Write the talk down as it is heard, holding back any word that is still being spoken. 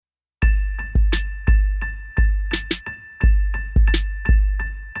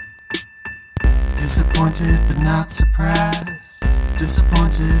Disappointed but not surprised.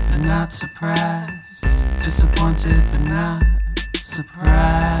 Disappointed but not surprised. Disappointed but not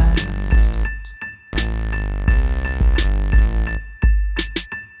surprised.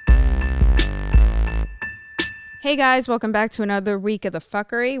 Hey guys, welcome back to another week of The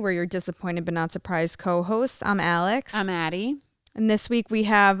Fuckery. We're your disappointed but not surprised co-hosts. I'm Alex. I'm Addie. And this week we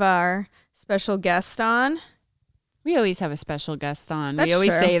have our special guest on. We always have a special guest on. That's we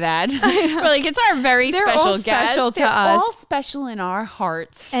always true. say that. We're like, it's our very They're special all guest. special to They're us. all special in our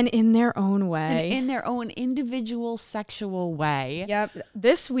hearts. And in their own way. And in their own individual sexual way. Yep.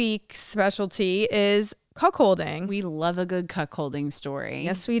 This week's specialty is cuckolding. We love a good cuckolding story.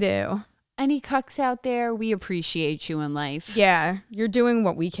 Yes, we do. Any cucks out there, we appreciate you in life. Yeah, you're doing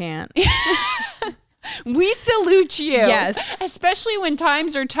what we can't. We salute you. Yes. Especially when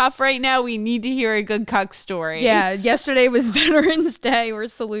times are tough right now, we need to hear a good cuck story. Yeah, yesterday was Veterans Day. We're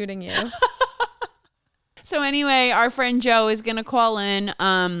saluting you. So anyway, our friend Joe is going to call in.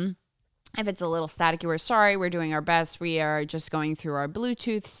 If it's a little staticky, we're sorry. We're doing our best. We are just going through our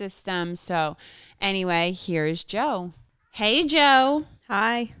Bluetooth system. So anyway, here's Joe. Hey, Joe.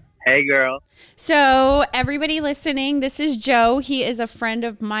 Hi. Hey, girl. So everybody listening, this is Joe. He is a friend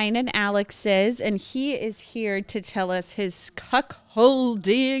of mine and Alex's, and he is here to tell us his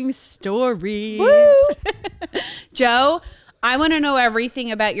cuckolding stories. Woo! Joe, I want to know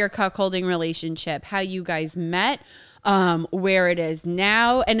everything about your cuckolding relationship, how you guys met, where it is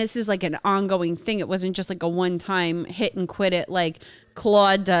now. And this is like an ongoing thing. It wasn't just like a one-time hit and quit it like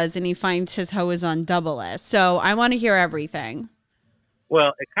Claude does, and he finds his hoe is on double S. So I want to hear everything.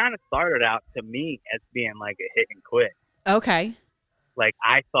 Well, it kind of started out to me as being like a hit and quit. Okay. Like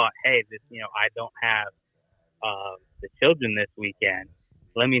I thought, hey, I don't have the children this weekend.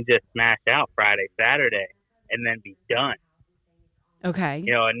 Let me just smash out Friday, Saturday, and then be done. Okay.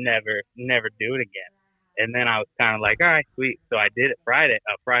 And never do it again. And then I was kind of like, all right, sweet. So I did it Friday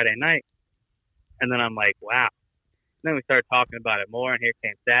night, and then I'm like, wow. And then we started talking about it more, and here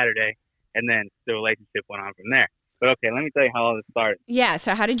came Saturday, and then the relationship went on from there. But okay, let me tell you how all this started. Yeah,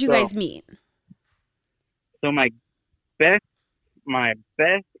 so how did you guys meet? So my best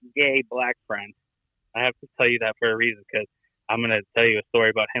gay black friend, I have to tell you that for a reason, because I'm going to tell you a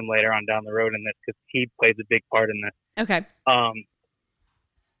story about him later on down the road in this, because he plays a big part in this. Okay.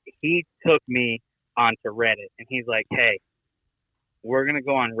 He took me onto Reddit, and he's like, hey, we're going to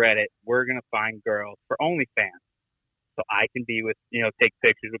go on Reddit. We're going to find girls for OnlyFans. So I can be with, take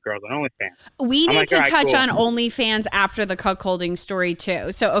pictures with girls on OnlyFans. We need to touch cool. on OnlyFans after the cuckolding story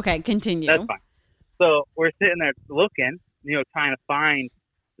too. So, okay, continue. That's fine. So we're sitting there looking, trying to find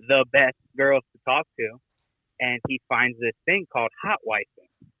the best girls to talk to. And he finds this thing called hot wifing.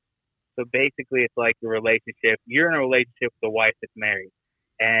 So basically it's like a relationship. You're in a relationship with a wife that's married.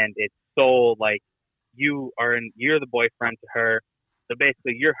 And it's so like you're the boyfriend to her. So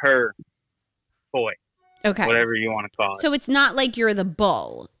basically you're her toy. Okay. Whatever you want to call it. So it's not like you're the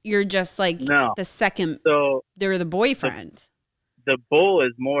bull. You're just like the second. So they're the boyfriend. The bull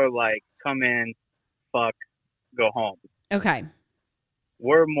is more like come in, fuck, go home. Okay.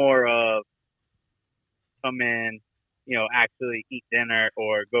 We're more of come in, actually eat dinner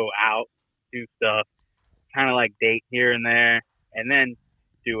or go out, do stuff, kind of like date here and there, and then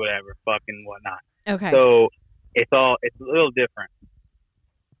do whatever, fucking whatnot. Okay. So it's a little different,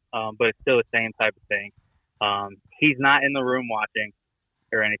 but it's still the same type of thing. He's not in the room watching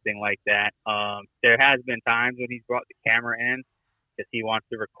or anything like that. There has been times when he's brought the camera in because he wants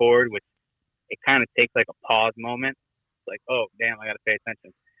to record, which it kind of takes like a pause moment. It's like, oh, damn, I got to pay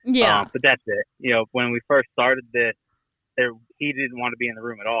attention. Yeah. But that's it. When we first started this, he didn't want to be in the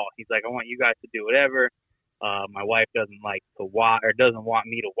room at all. He's like, I want you guys to do whatever. My wife doesn't like to watch or doesn't want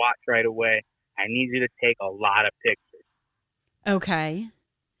me to watch right away. I need you to take a lot of pictures. Okay.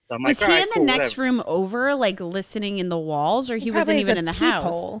 So I'm was like, he right, in the cool, next whatever. room over, like listening in the walls, or he wasn't probably even is a in the house?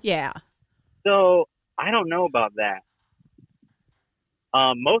 peephole. Yeah. So I don't know about that.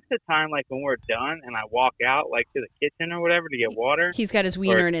 Most of the time, like when we're done and I walk out, like to the kitchen or whatever to get water, He's got his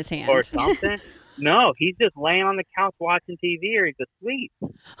wiener in his hand or something. No, he's just laying on the couch watching TV or he's asleep.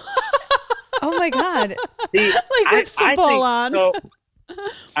 Oh my God. See, like with football on. So, all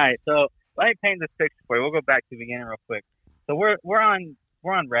right, so let me paint this picture for you. We'll go back to the beginning real quick. So we're on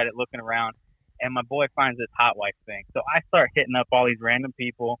Reddit looking around, and my boy finds this hot wife thing. So I start hitting up all these random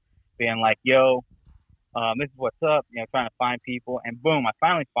people, being like, "Yo, this is what's up." Trying to find people, and boom, I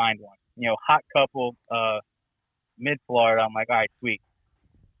finally find one. Hot couple, mid Florida. I'm like, all right, sweet.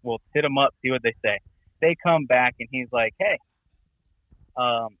 We'll hit them up, see what they say. They come back, and he's like, "Hey,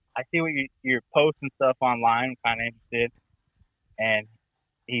 I see what you're posting stuff online. I'm kind of interested." And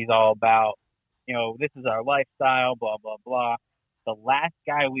he's all about this is our lifestyle, blah, blah, blah. The last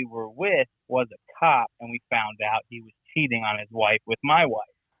guy we were with was a cop, and we found out he was cheating on his wife with my wife.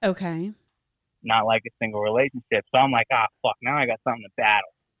 Okay. Not like a single relationship. So I'm like, fuck, now I got something to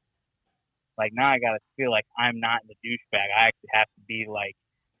battle. Like, now I got to feel like I'm not the douchebag. I actually have to be, like,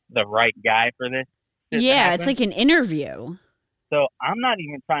 the right guy for this. Yeah, it's like an interview. So I'm not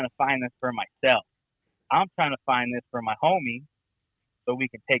even trying to find this for myself. I'm trying to find this for my homie so we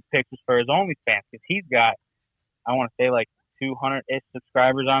can take pictures for his OnlyFans. Because he's got, I want to say, like, 200-ish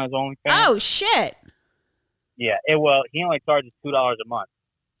subscribers on his OnlyFans. Oh, shit. Yeah. Well, he only charges $2 a month.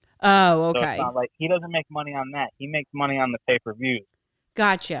 Oh, So okay. it's not like he doesn't make money on that. He makes money on the pay-per-views.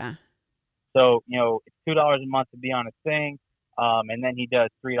 Gotcha. So, it's $2 a month to be on his thing. And then he does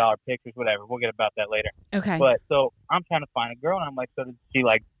 $3 pictures, whatever. We'll get about that later. Okay. But so I'm trying to find a girl, and I'm like, so does she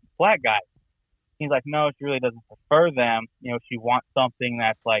like black guys? He's like, no, she really doesn't prefer them. She wants something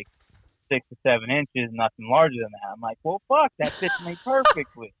that's like 6 to 7 inches, nothing larger than that. I'm like, well, fuck, that fits me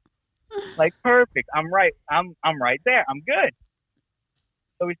perfectly. Like, perfect. I'm right. I'm right there. I'm good.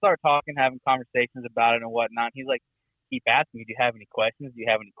 So we start talking, having conversations about it and whatnot. He's like, keep asking me, do you have any questions? Do you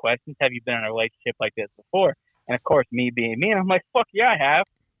have any questions? Have you been in a relationship like this before? And of course, me being me, I'm like, fuck yeah, I have.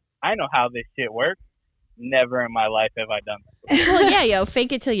 I know how this shit works. Never in my life have I done this. Well, yeah, yo,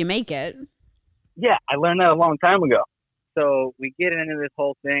 fake it till you make it. Yeah, I learned that a long time ago. So we get into this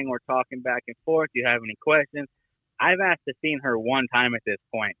whole thing. We're talking back and forth. Do you have any questions? I've asked to see her one time at this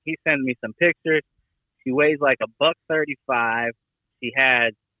point. He sends me some pictures. She weighs like $135. She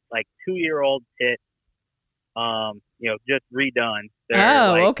has like 2-year-old tits. Just redone.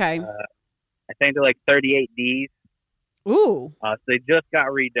 They're okay. I think they're like 38Ds. Ooh. So they just got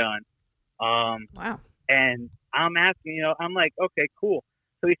redone. Wow. And I'm asking, I'm like, okay, cool.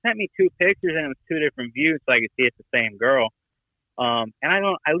 So he sent me 2 pictures, and it was 2 different views, so I could see it's the same girl. And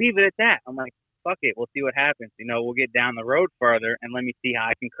I leave it at that. I'm like, fuck it, we'll see what happens. We'll get down the road further, and let me see how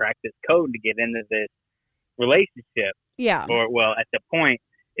I can crack this code to get into this relationship. Yeah. Or, well, at the point,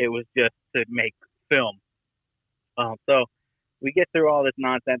 it was just to make film. So we get through all this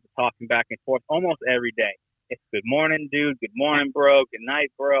nonsense of talking back and forth almost every day. It's good morning, dude. Good morning, bro. Good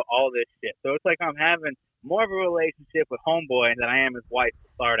night, bro. All this shit. So it's like I'm having more of a relationship with homeboy than I am his wife to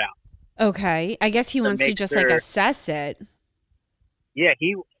start out. Okay. I guess he wants to just like assess it. Yeah,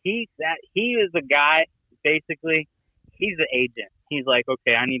 he is the guy, basically. He's the agent. He's like,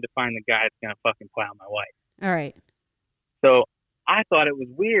 okay, I need to find the guy that's going to fucking plow my wife. All right. So I thought it was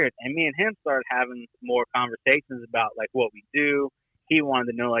weird. And me and him started having more conversations about like what we do. He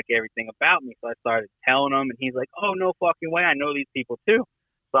wanted to know like everything about me. So I started telling him, and he's like, oh, no fucking way. I know these people too.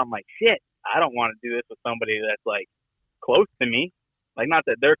 So I'm like, shit, I don't want to do this with somebody that's like close to me. Like, not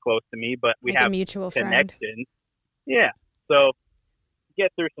that they're close to me, but we Like a have mutual connections. friend. Yeah. So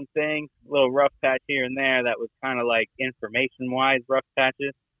get through some things, a little rough patch here and there that was kind of like information-wise rough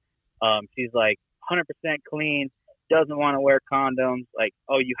patches. She's like 100% clean, doesn't want to wear condoms. Like,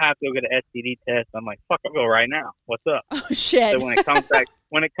 oh, you have to go get an STD test. I'm like, fuck, I'll go right now. What's up? Oh, shit. So when it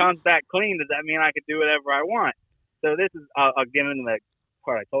comes back clean, does that mean I can do whatever I want? So this is, I'll get into the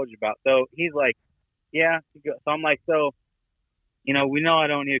part I told you about. So he's like, yeah. So I'm like, so, we know I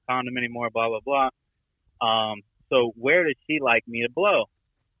don't need a condom anymore, blah, blah, blah. So where does she like me to blow?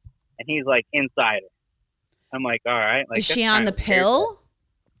 And he's like, inside her. I'm like, all right. Like, is she on the pill?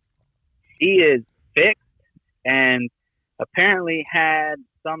 She is fixed and apparently had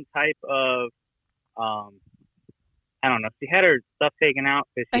some type of, I don't know. She had her stuff taken out.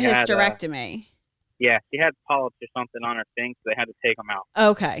 A hysterectomy. Yeah, she had polyps or something on her thing, so they had to take them out.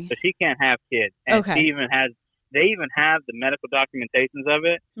 Okay. So she can't have kids. And Okay. they even have the medical documentations of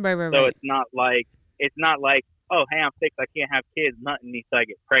it. Right. So it's not like, oh, hey, I'm fixed, I can't have kids, nothing needs to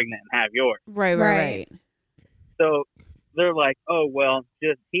get pregnant and have yours. Right. So they're like, oh, well,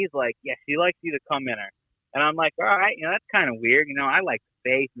 he's like, yeah, she likes you to come in her. And I'm like, all right, that's kind of weird. I like the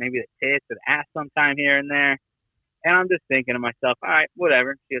face, maybe the tits or the ass sometime here and there. And I'm just thinking to myself, all right,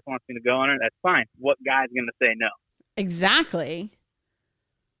 whatever. She just wants me to go in her. That's fine. What guy's going to say no? Exactly.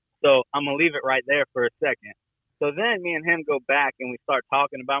 So I'm going to leave it right there for a second. So then me and him go back and we start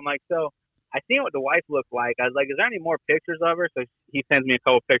talking about, I'm like, so I seen what the wife looked like. I was like, is there any more pictures of her? So he sends me a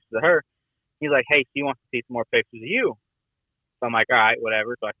couple pictures of her. He's like, hey, she wants to see some more pictures of you. So I'm like, all right,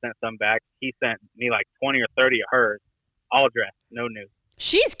 whatever. So I sent some back. He sent me like 20 or 30 of hers, all dressed, no nude.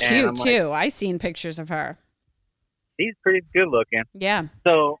 She's cute too. I seen pictures of her. She's pretty good looking. Yeah.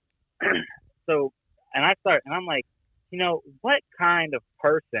 So, and I'm like, what kind of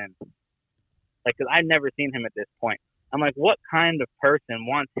person, like, cause I've never seen him at this point. I'm like, what kind of person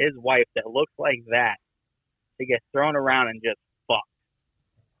wants his wife that looks like that to get thrown around and just fucked?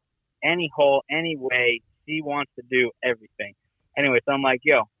 any hole, any way. She wants to do everything. Anyway, so I'm like,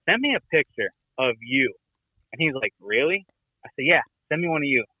 yo, send me a picture of you. And he's like, really? I said, yeah, send me one of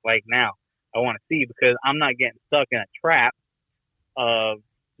you, like now. I want to see because I'm not getting stuck in a trap of,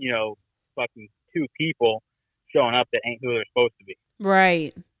 fucking two people showing up that ain't who they're supposed to be.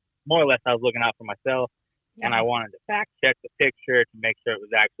 Right. More or less, I was looking out for myself, and I wanted to fact check the picture to make sure it was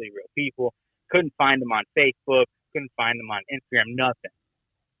actually real people. Couldn't find them on Facebook, couldn't find them on Instagram, nothing.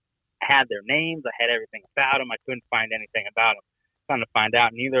 I had their names, I had everything about them. I couldn't find anything about them. Trying to find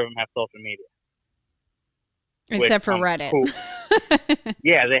out, neither of them have social media. Except for Reddit. Cool.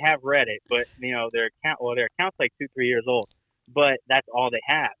 Yeah, they have Reddit, but their account's like 2-3 years old. But that's all they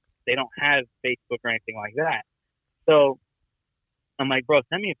have. They don't have Facebook or anything like that. So I'm like, bro,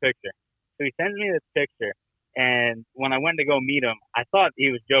 send me a picture. So he sends me this picture, and when I went to go meet him, I thought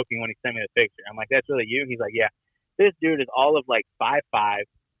he was joking when he sent me the picture. I'm like, that's really you? He's like, yeah. This dude is all of like 5'5",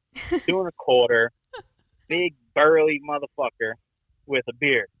 2.25, big burly motherfucker with a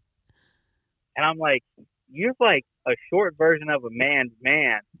beard. And I'm like, you're like a short version of a man's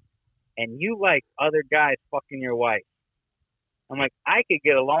man, and you like other guys fucking your wife. I'm like, I could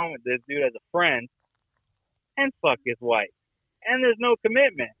get along with this dude as a friend and fuck his wife. And there's no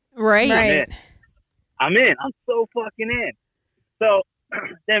commitment. Right. I'm in. I'm so fucking in. So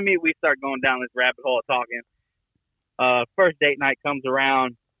then we start going down this rabbit hole of talking. First date night comes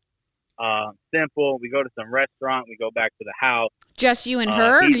around. Simple. We go to some restaurant. We go back to the house. Just you and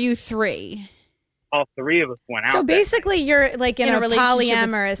her, or you three? All three of us went out. So basically, you're like in a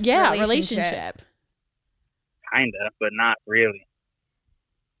polyamorous relationship. Kinda, but not really.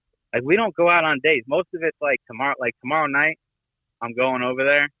 Like, we don't go out on dates. Most of it's like tomorrow night, I'm going over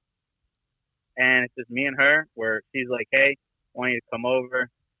there, and it's just me and her. Where she's like, "Hey, I want you to come over.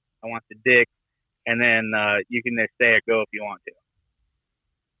 I want the dick, and then you can just stay or go if you want to."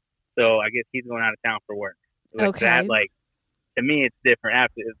 So I guess he's going out of town for work. Okay. That, to me, it's different.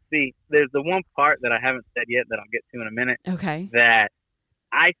 There's the one part that I haven't said yet that I'll get to in a minute. Okay. That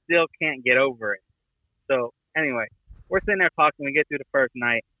I still can't get over it. So anyway, we're sitting there talking. We get through the first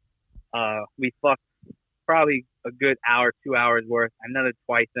night. We fucked probably a good hour, 2 hours worth. I nutted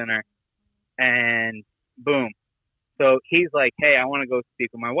twice in her, and boom. So he's like, "Hey, I want to go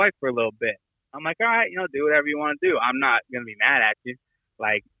speak with my wife for a little bit." I'm like, "All right, do whatever you want to do. I'm not gonna be mad at you,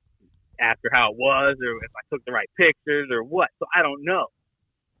 like after how it was, or if I took the right pictures or what." So I don't know.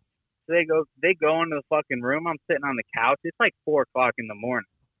 So they go into the fucking room. I'm sitting on the couch. It's like 4:00 in the morning.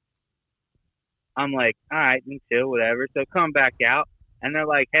 I'm like, all right, and chill, whatever. So come back out, and they're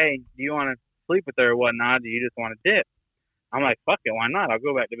like, "Hey, do you want to sleep with her or whatnot? Do you just want to dip?" I'm like, fuck it, why not? I'll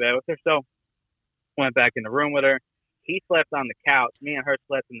go back to bed with her. So went back in the room with her. He slept on the couch. Me and her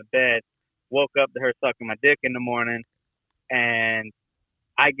slept in the bed. Woke up to her sucking my dick in the morning, and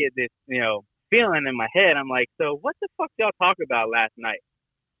I get this, feeling in my head. I'm like, so what the fuck y'all talk about last night?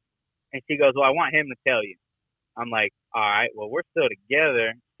 And she goes, well, I want him to tell you. I'm like, all right, well, we're still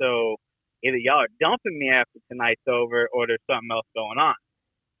together, so either y'all are dumping me after tonight's over, or there's something else going on.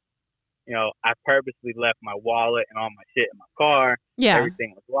 I purposely left my wallet and all my shit in my car. Yeah.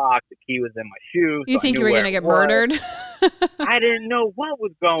 Everything was locked. The key was in my shoe. You think you were going to get murdered? I didn't know what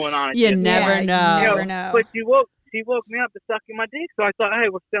was going on. You never know. You never know. But she woke me up to sucking my dick. So I thought, hey,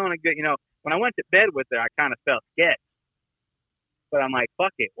 we're still in a good, when I went to bed with her, I kind of felt scared. But I'm like,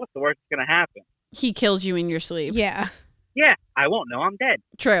 fuck it. What's the worst that's going to happen? He kills you in your sleep. Yeah. Yeah, I won't know. I'm dead.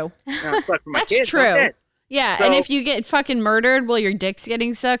 True. For my That's kids, true. I'm dead. Yeah, So, and if you get fucking murdered while your dick's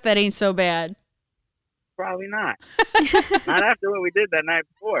getting sucked, that ain't so bad. Probably not. Not after what we did that night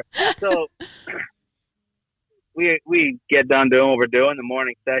before. So we get done doing what we're doing, the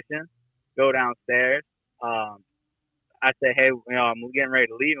morning session, go downstairs. I say, hey, I'm getting ready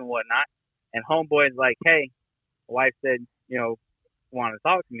to leave and whatnot. And homeboy's like, hey, wife said, wanted to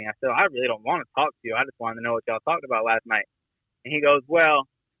talk to me. I said, I really don't want to talk to you. I just wanted to know what y'all talked about last night. And he goes, well,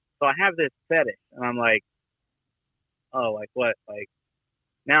 so I have this fetish. And I'm like, oh, like what? Like,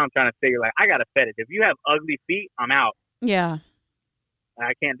 now I'm trying to figure, I got a fetish. If you have ugly feet, I'm out. Yeah.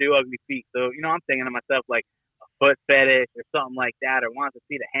 I can't do ugly feet. So, I'm thinking to myself, like, a foot fetish or something like that, or wants to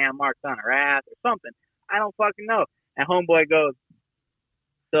see the hand marks on her ass or something. I don't fucking know. And homeboy goes,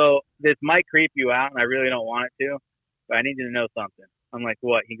 so this might creep you out, and I really don't want it to, but I need you to know something. I'm like,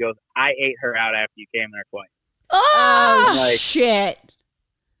 what? He goes, I ate her out after you came there twice. Oh, shit.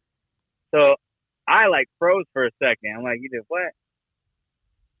 So I, froze for a second. I'm like, you did what?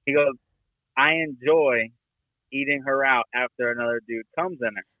 He goes, I enjoy eating her out after another dude comes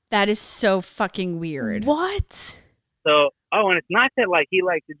in her. That is so fucking weird. What? So, and it's not that, he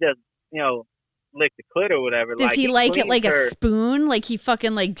likes to just, lick the clit or whatever. Does he like it cleans like a her- spoon? Like he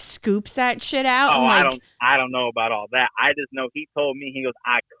fucking like scoops that shit out? Oh, and like, I don't know about all that. I just know he told me, he goes,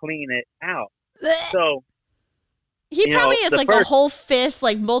 I clean it out. So he you probably know, has the like a first- whole fist,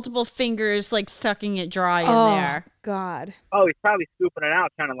 like multiple fingers, like sucking it dry in there. God. oh, he's probably scooping it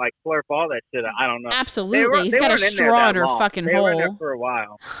out, trying to like slurp all that shit out. I don't know. Absolutely. He's got a weren't in there straw in that her long. fucking They were in there hole. for a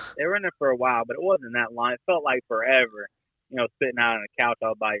while. They were in there for a while, but it wasn't that long. It felt like forever, you know, sitting out on the couch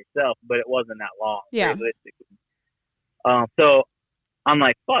all by yourself, but it wasn't that long, Yeah. realistically. So I'm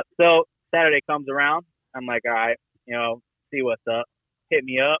like, fuck. So Saturday comes around. I'm like, all right, you know, see what's up. Hit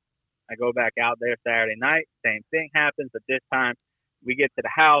me up. I go back out there Saturday night. Same thing happens, but this time we get to the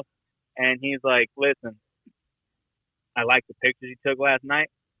house, and he's like, listen, I like the pictures you took last night.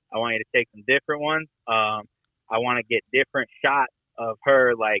 I want you to take some different ones. I want to get different shots of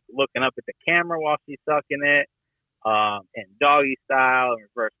her, like, looking up at the camera while she's sucking it, and doggy style and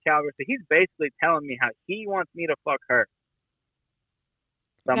reverse cowgirl. So he's basically telling me how he wants me to fuck her.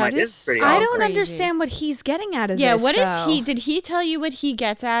 So I'm That like, this is is pretty so I awesome. don't crazy. understand what he's getting out of Yeah, this. what is though. he? Did he tell you what he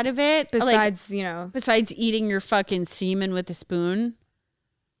gets out of it? Besides, you know, besides eating your fucking semen with a spoon?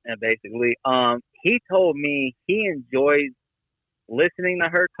 And basically, he told me he enjoys listening to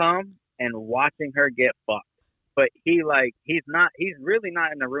her come and watching her get fucked. But he's really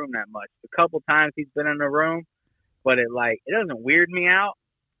not in the room that much. A couple times he's been in the room, but it doesn't weird me out,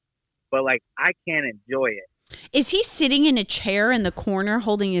 but like I can't enjoy it. Is he sitting in a chair in the corner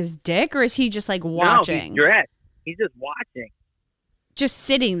holding his dick, or is he just like No, watching? he's dressed. He's just watching. Just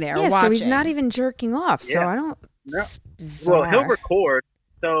sitting there yeah. watching. So he's not even jerking off. So Yeah. I don't. No. it's bizarre. Well, he'll record.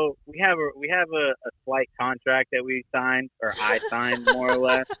 So we have a slight contract that we signed, or I signed more or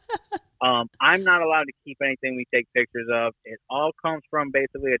less. I'm not allowed to keep anything we take pictures of. It all comes from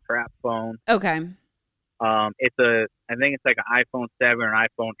basically a trap phone. Okay. I think it's like an iPhone 7 or an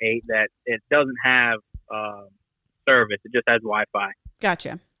iPhone 8 that it doesn't have service. It just has Wi-Fi.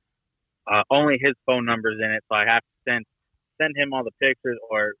 Gotcha. Only his phone number's in it, so I have to send him all the pictures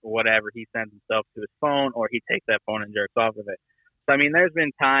or whatever. He sends himself to his phone, or he takes that phone and jerks off of it. So I mean, there's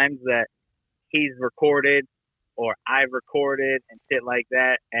been times that he's recorded or I've recorded and shit like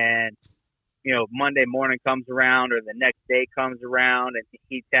that, and you know, Monday morning comes around or the next day comes around and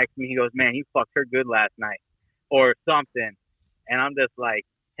he texts me, he goes, man, you fucked her good last night or something. And I'm just like,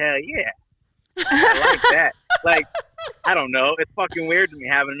 hell yeah. I like that. Like, I don't know. It's fucking weird to me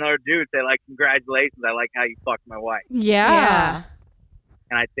having another dude say, like, congratulations, I like how you fucked my wife. Yeah.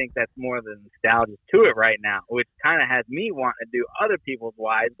 And I think that's more of the nostalgia to it right now, which kind of has me wanting to do other people's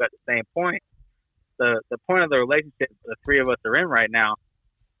wives, but at the same point, the point of the relationship the three of us are in right now,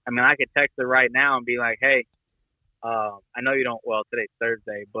 I mean, I could text her right now and be like, hey, I know you don't, well, today's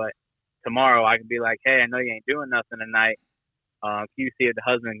Thursday, but tomorrow I could be like, hey, I know you ain't doing nothing tonight. Can you see if the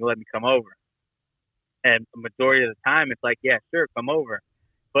husband can let me come over? And the majority of the time, it's like, yeah, sure, come over.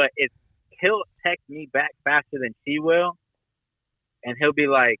 But he'll text me back faster than she will. And he'll be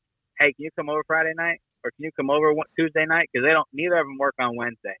like, hey, can you come over Friday night? Or can you come over Tuesday night? Because neither of them work on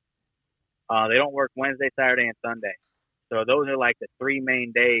Wednesday. They don't work Wednesday, Saturday, and Sunday. So those are like the 3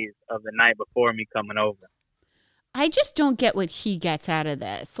 main days of the night before me coming over. I just don't get what he gets out of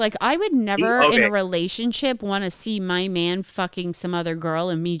this. Like, I would never in a relationship want to see my man fucking some other girl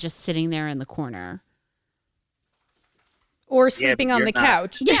and me just sitting there in the corner. or sleeping on the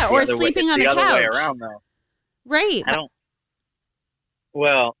couch. Yeah, or sleeping on the couch. The other way around, though. Right. I don't.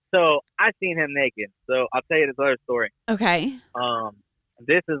 Well, so I seen him naked. So I'll tell you this other story. Okay.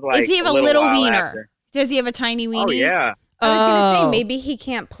 This is like. Does he have a little wiener? Does he have a tiny weenie? Oh yeah. I was gonna say Oh. maybe he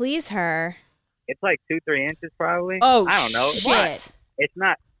can't please her. It's like 2-3 inches probably. Oh, I don't know. shit. It's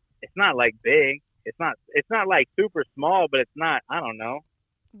not like big. It's not like super small, but it's not. I don't know.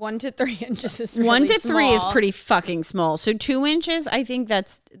 1 to 3 inches is really 1 to 3 is small. pretty fucking small. So 2 inches, I think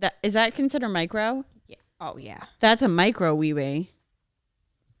is that considered micro? Oh yeah, That's a micro wee wee.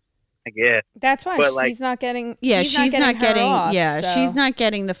 I guess. that's why But, like- she's not getting. Yeah, he's she's not her getting. off, yeah, so. she's not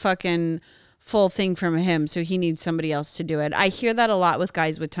getting the fucking full thing from him. So he needs somebody else to do it. I hear that a lot with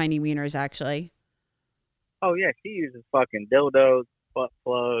guys with tiny wieners. Actually. Oh yeah, she uses fucking dildos, butt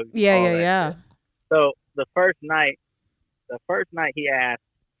plugs. Yeah, all yeah, that yeah. shit. So the first night he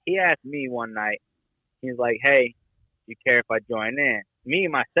asked me one night. He's like, "Hey, you care if I join in?" Me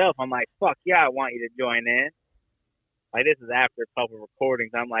myself, I'm like, "Fuck yeah, I want you to join in." Like this is after a couple of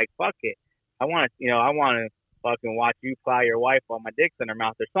recordings. I'm like, "Fuck it, I want to fucking watch you plow your wife while my dick's in her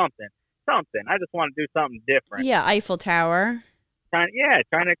mouth or something. I just want to do something different." Yeah, Eiffel Tower. trying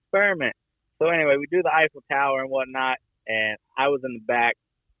to experiment. So anyway, we do the Eiffel Tower and whatnot, and I was in the back.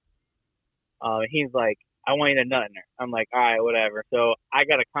 He's like, I want you to nut in her. I'm like, all right, whatever. So I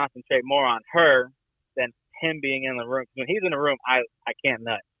got to concentrate more on her than him being in the room. When he's in the room, I can't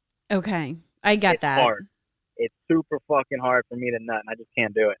nut. Okay. I get It's that. hard. It's super fucking hard for me to nut, and I just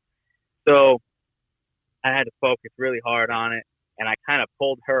can't do it. So I had to focus really hard on it, and I kind of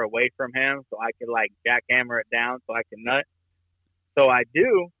pulled her away from him so I could, like, jackhammer it down so I could nut. So I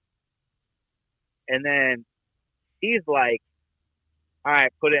do, and then she's like, all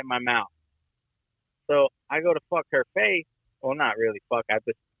right, put it in my mouth. So I go to fuck her face. Well, not really fuck. I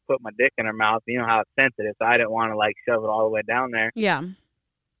just put my dick in her mouth. You know how it's sensitive, so I didn't want to, like, shove it all the way down there. Yeah.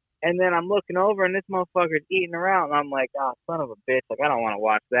 And then I'm looking over, and this motherfucker's eating her out, and I'm like, oh, son of a bitch. Like, I don't want to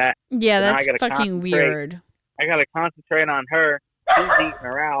watch that. Yeah, So now I that's gotta fucking concentrate. weird. I got to concentrate on her. He's eating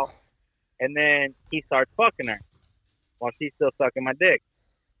her out, and then he starts fucking her while she's still sucking my dick.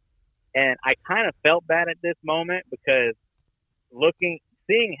 And I kind of felt bad at this moment because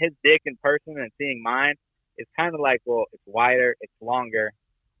seeing his dick in person and seeing mine is kind of like, well, it's wider, it's longer.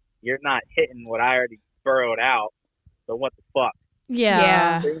 You're not hitting what I already burrowed out. So what the fuck?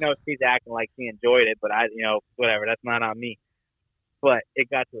 Yeah. So, she's acting like she enjoyed it, but whatever. That's not on me. But it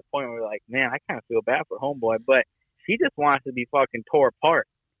got to the point where we're like, man, I kind of feel bad for homeboy, but she just wants to be fucking tore apart.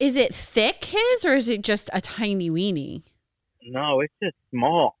 Is it thick, his, or is it just a tiny weenie? No, it's just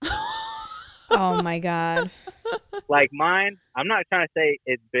small. Oh my God. Like mine, I'm not trying to say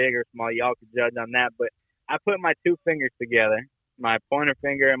it's big or small. Y'all can judge on that, but I put my two fingers together, my pointer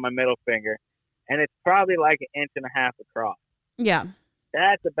finger and my middle finger, and it's probably like 1.5 inches across. Yeah.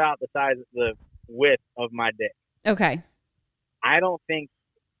 That's about the size of the width of my dick. Okay. I don't think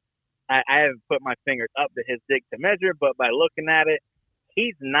I haven't put my fingers up to his dick to measure, but by looking at it,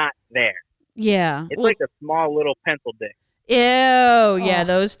 he's not there. Yeah. It's like a small little pencil dick. Ew. Yeah, Oh.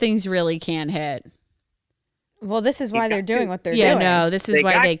 those things really can hit. Well, this is why they're doing what they're Yeah, doing. no, this is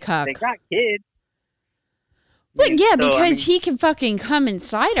why they cuck. They got kids. But yeah, So, because he can fucking come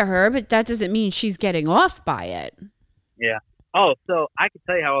inside of her, but that doesn't mean she's getting off by it. Yeah. Oh, so I can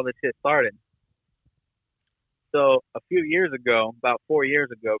tell you how all this shit started. So a few years ago, about 4 years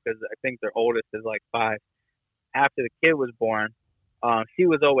ago, because I think their oldest is like 5, after the kid was born, she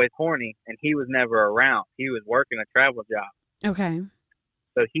was always horny, and he was never around. He was working a travel job. Okay.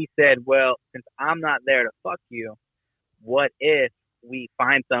 So he said, well, since I'm not there to fuck you, what if we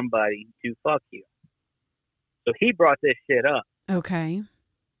find somebody to fuck you? So he brought this shit up. Okay.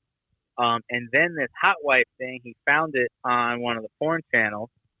 And then this hot wife thing, he found it on one of the porn channels,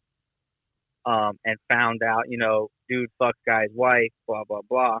 and found out, dude fucks guy's wife, blah, blah,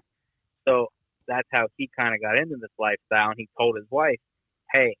 blah. So that's how he kind of got into this lifestyle. And he told his wife,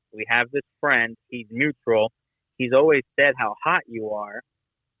 hey, we have this friend. He's mutual. He's always said how hot you are.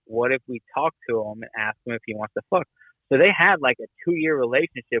 What if we talk to him and ask him if he wants to fuck? So they had like a 2-year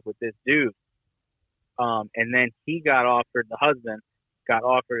relationship with this dude. And then the husband got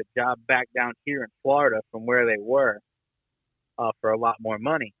offered a job back down here in Florida from where they were, for a lot more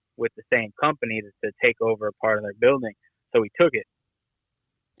money with the same company to take over a part of their building. So he took it.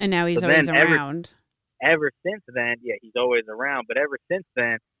 And now he's So always then around. Ever since then, yeah, he's always around. But ever since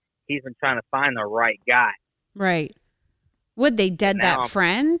then, he's been trying to find the right guy. Right. Would they dead Now- that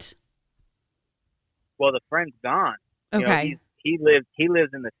friend? Well, the friend's gone. Okay. He lives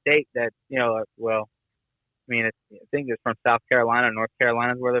in the state that, I think it's from South Carolina. North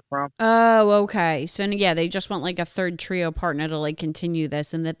Carolina is where they're from. Oh, okay. So yeah, they just want like a third trio partner to like continue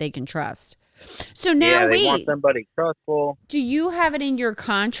this and that they can trust. So now They want wait, somebody trustful. do you have it in your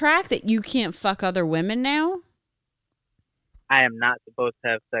contract that you can't fuck other women now? I am not supposed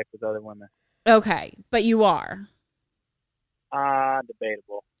to have sex with other women. Okay, but you are.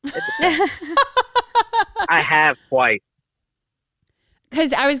 Debatable. It depends. I have twice.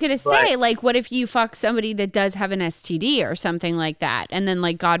 Because I was going to say, But- like, what if you fuck somebody that does have an STD or something like that? And then,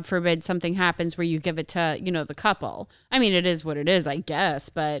 like, God forbid something happens where you give it to, the couple. I mean, it is what it is, I guess,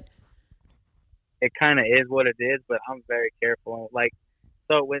 but. It kind of is what it is, but I'm very careful. Like,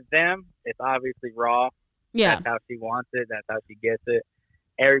 so with them, it's obviously raw. Yeah. That's how she wants it. That's how she gets it.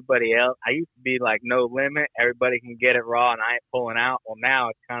 Everybody else, I used to be like no limit. Everybody can get it raw, and I ain't pulling out. Well, now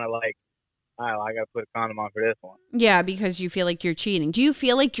it's kind of like, all right, well, I got to put a condom on for this one. Yeah, because you feel like you're cheating. Do you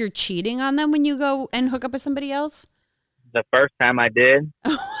feel like you're cheating on them when you go and hook up with somebody else? The first time I did,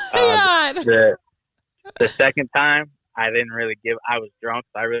 Oh my God. the second time, I didn't really I was drunk,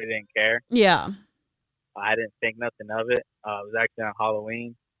 so I really didn't care. Yeah. I didn't think nothing of it. It was actually on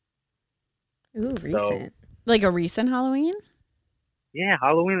Halloween. Ooh, recent. Like a recent Halloween? Yeah,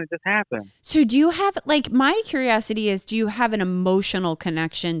 Halloween, it just happened. So do you have, like, my curiosity is, do you have an emotional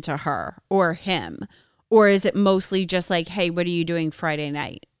connection to her or him? Or is it mostly just like, hey, what are you doing Friday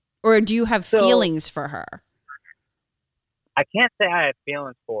night? Or do you have So- feelings for her? I can't say I have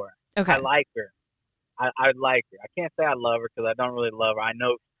feelings for her. Okay. I like her. I like her. I can't say I love her because I don't really love her. I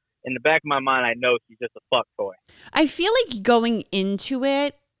know in the back of my mind, I know she's just a fuck toy. I feel like going into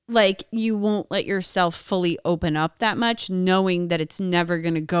it, like you won't let yourself fully open up that much, knowing that it's never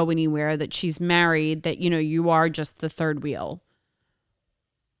going to go anywhere, that she's married, that, you are just the third wheel.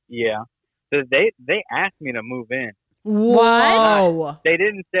 Yeah. So they asked me to move in. Whoa. They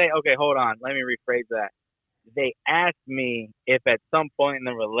didn't say, okay, hold on, let me rephrase that. They asked me if at some point in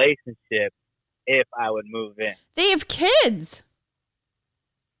the relationship, if I would move in. They have kids.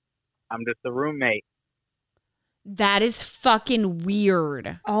 I'm just a roommate. That is fucking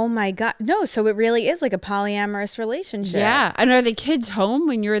weird. Oh my God. No, so it really is like a polyamorous relationship. Yeah. And are the kids home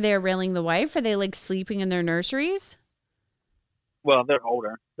when you're there railing the wife? Are they like sleeping in their nurseries? Well, they're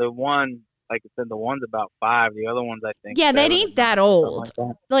older. The one, like I said, the one's about 5. The other one's, I think. Yeah, they 7 ain't or that 9, old.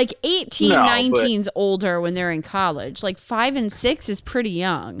 something like Like 18, No, 19's older when they're in college. Like 5 and 6 is pretty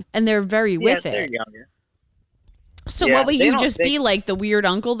young. And they're very that. with Yeah, they're it. younger. So Yeah, what would they you don't just think- be like, the weird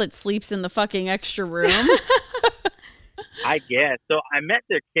uncle that sleeps in the fucking extra room? I guess. So I met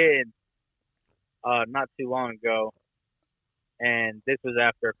their kids not too long ago, and this was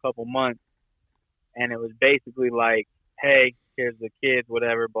after a couple months, and it was basically like, hey, here's the kids,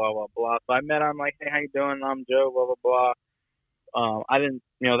 whatever, blah, blah, blah. So I met them, I'm like, hey, how you doing? I'm Joe, blah, blah, blah. I didn't,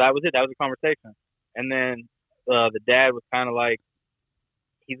 that was it. That was the conversation. And then the dad was kind of like,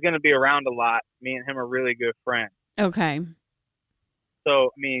 he's going to be around a lot. Me and him are really good friends. Okay. So,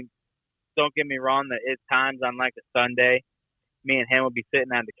 I mean, don't get me wrong, that it's times on like a Sunday, me and him will be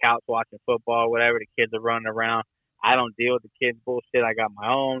sitting on the couch watching football, whatever. The kids are running around. I don't deal with the kids' bullshit. I got my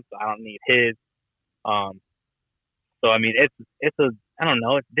own, so I don't need his. So I mean, it's I don't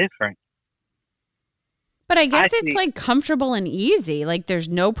know, it's different. But I guess I it's see. like comfortable and easy. Like there's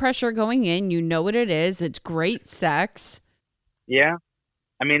no pressure going in. You know what it is. It's great sex. Yeah.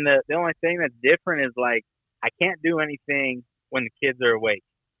 I mean, the only thing that's different is like I can't do anything when the kids are awake.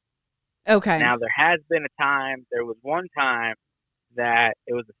 Okay. Now there was one time that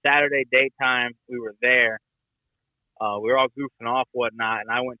it was a Saturday daytime. We were there. We were all goofing off, whatnot, and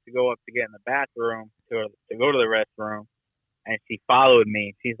I went to go up to get in the bathroom to go to the restroom, and she followed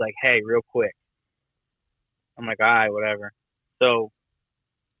me. She's like, "Hey, real quick." I'm like, "All right, whatever." So,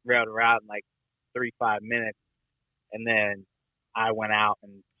 railed her out in like 3-5 minutes, and then I went out,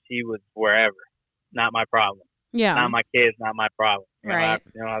 and she was wherever. Not my problem. Yeah. Not my kids. Not my problem. Right.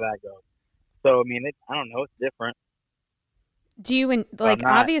 You know how that goes. So I mean, I don't know. It's different. Do you I'm not-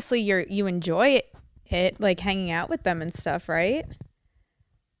 obviously you enjoy it like hanging out with them and stuff, right?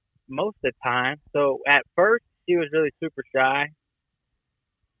 Most of the time. So at first, she was really super shy.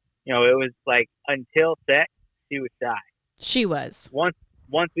 It was like until sex, she was shy. She was. Once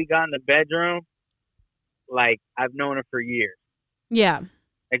we got in the bedroom, like I've known her for years. Yeah.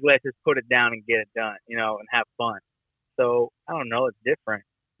 Like let's just put it down and get it done, and have fun. So I don't know, it's different.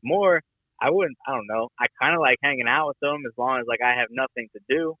 More, I don't know. I kind of like hanging out with them as long as like I have nothing to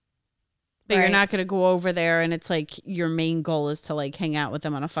do. But you're Right. not going to go over there and it's like your main goal is to like hang out with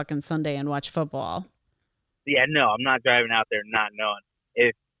them on a fucking Sunday and watch football. Yeah, no, I'm not driving out there not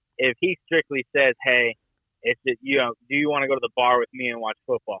knowing. If he strictly says, hey, it's just, do you want to go to the bar with me and watch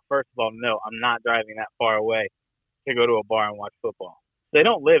football? First of all, no, I'm not driving that far away to go to a bar and watch football. They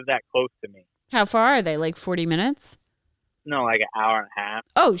don't live that close to me. How far are they? Like 40 minutes? No, like an hour and a half.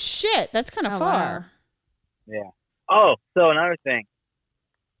 Oh, shit. That's kind of Oh, far. wow. Yeah. Oh, so another thing.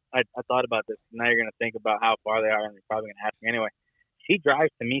 I thought about this. Now you're going to think about how far they are, and you're probably going to ask me anyway. She drives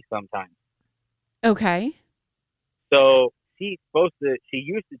to me sometimes. Okay. So she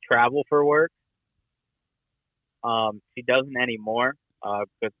used to travel for work. She doesn't anymore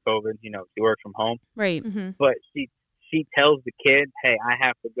because COVID, she works from home. Right. Mm-hmm. But she tells the kids, hey, I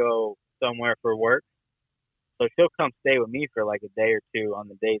have to go somewhere for work. So she'll come stay with me for like a day or two on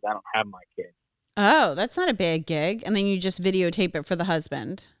the days I don't have my kids. Oh, that's not a bad gig. And then you just videotape it for the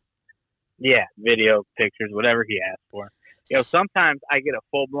husband. Yeah, video, pictures, whatever he asks for. Sometimes I get a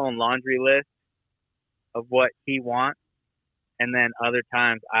full-blown laundry list of what he wants, and then other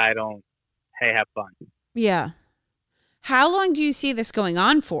times I don't, hey, have fun. Yeah. How long do you see this going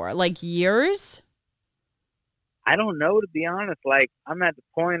on for? Like years? I don't know, to be honest. Like, I'm at the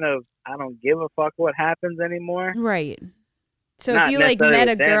point of I don't give a fuck what happens anymore. Right. So Not if you like necessarily met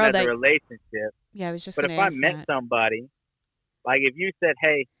a with them girl as that a relationship, Yeah, I was just but going if to I ask met that. somebody, like if you said,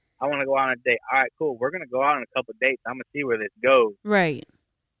 hey, I want to go out on a date. All right, cool. We're going to go out on a couple of dates. I'm going to see where this goes Right.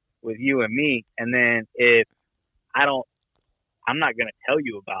 with you and me. And then if I'm not going to tell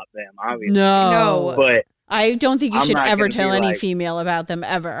you about them, obviously. No. But I don't think you I'm should not ever gonna tell be any like- female about them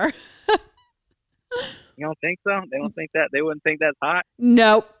ever. You don't think so? They don't think that? They wouldn't think that's hot?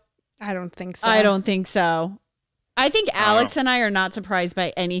 Nope. I don't think so. I don't think so. I think don't Alex and I are not surprised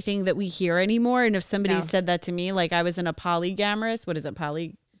by anything that we hear anymore. And if somebody No. said that to me, like I was in a polyamorous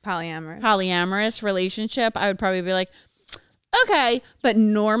Polyamorous. relationship, I would probably be like, okay. But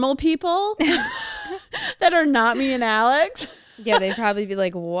normal people that are not me and Alex, Yeah, they'd probably be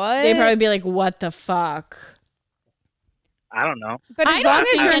like, what? they'd probably be like, what the fuck? I don't know. But I as don't long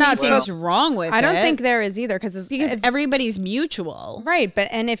think as you're not anything's fuck- wrong with it. I don't think there is either because everybody's mutual. right. But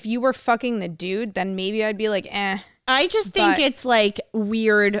and if you were fucking the dude, then maybe I'd be like, eh. I just think But- it's like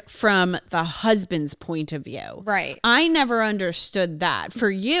weird from the husband's point of view. Right. I never understood that. For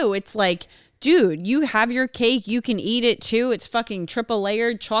you, it's like, dude, you have your cake, you can eat it too. It's fucking triple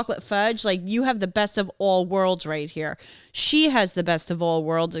layered chocolate fudge. Like you have the best of all worlds right here. She has the best of all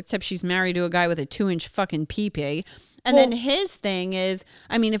worlds, except she's married to a guy with a 2-inch fucking pee-pee. And then his thing is,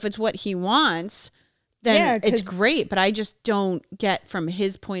 I mean, if it's what he wants, then Yeah, it's 'cause- great. But I just don't get from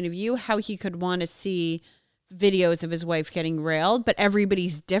his point of view how he could want to see videos of his wife getting railed. But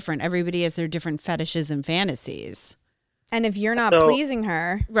everybody's different. Everybody has their different fetishes and fantasies. And if you're not So- pleasing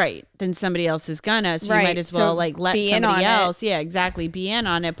her, Right. Then somebody else is gonna. So you Right, might as so well like let be in somebody on it. else. Yeah, exactly. Be in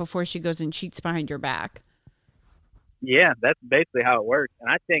on it before she goes and cheats behind your back. Yeah, that's basically how it works.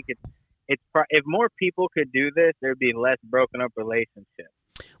 And I think if more people could do this, there'd be less broken up relationships.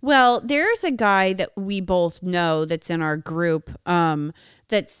 Well, there's a guy that we both know that's in our group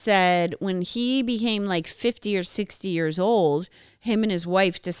that said when he became like 50 or 60 years old, him and his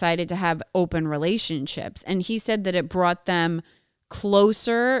wife decided to have open relationships. And he said that it brought them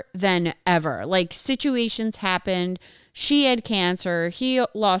closer than ever. Like situations happened. She had cancer. He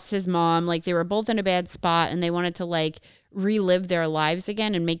lost his mom. Like they were both in a bad spot and they wanted to like relive their lives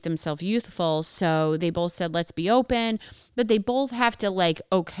again and make themselves youthful. So they both said, let's be open, but they both have to like,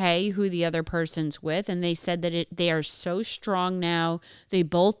 okay, who the other person's with. And they said that they are so strong now. They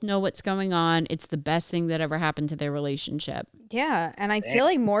both know what's going on. It's the best thing that ever happened to their relationship. yeah. And I feel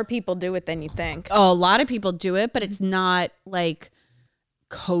like more people do it than you think. Oh, a lot of people do it, but it's not like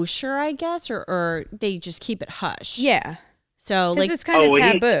kosher, I guess, or they just keep it hush. Yeah. So Because like, it's kind of Oh,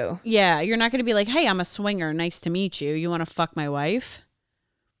 well, taboo. yeah, you're not going to be like, hey, I'm a swinger. Nice to meet you. You want to fuck my wife?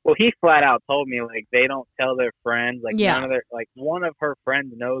 Well, he flat out told me like they don't tell their friends. Like Yeah. none of their like one of her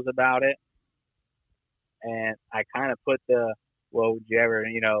friends knows about it, and I kind of put the well, would you ever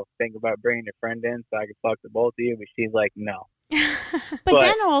think about bringing your friend in so I could fuck the both of you? But she's like, no. But But-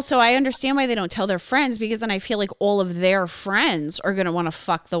 then also, I understand why they don't tell their friends because then I feel like all of their friends are going to want to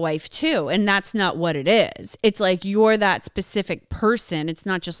fuck the wife too. And that's not what it is. It's like you're that specific person. It's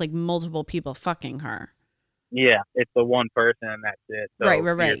not just like multiple people fucking her. Yeah, it's the one person and that's it. So Right.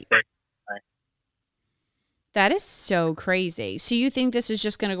 you're sick. That is so crazy. So you think this is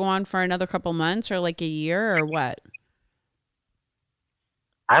just going to go on for another couple months or like a year or what?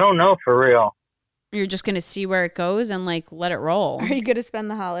 I don't know for real. You're just going to see where it goes and like let it roll. Are you going to spend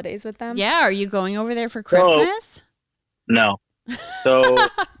the holidays with them? Yeah. Are you going over there for Christmas? No. So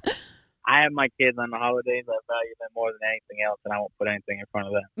I have my kids on the holidays. I value them more than anything else, and I won't put anything in front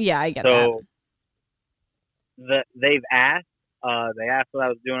of them. Yeah, I get that. So they've asked. They asked what I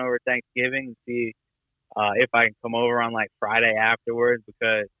was doing over Thanksgiving to see if I can come over on like Friday afterwards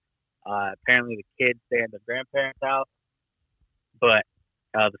because apparently the kids stay at their grandparents' house. But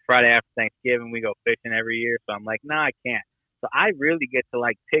the Friday after Thanksgiving, we go fishing every year. So I'm like, no, I can't. So I really get to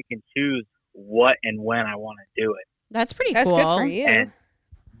like pick and choose what and when I want to do it. That's pretty That's cool. good for you. And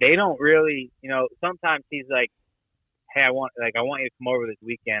they don't really, sometimes he's like, hey, I want you to come over this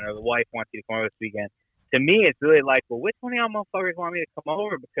weekend, or the wife wants you to come over this weekend. To me, it's really like, well, which one of y'all motherfuckers want me to come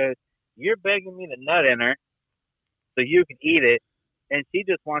over? Because you're begging me to nut in her so you can eat it, and she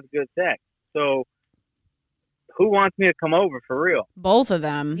just wants good sex. So who wants me to come over for real? Both of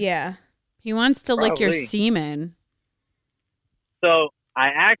them. Yeah. He wants to lick your Probably. semen. So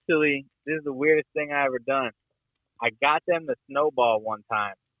this is the weirdest thing I ever done. I got them the snowball one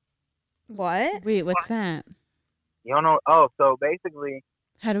time. What? Wait, what's that? You don't know? Oh, so basically,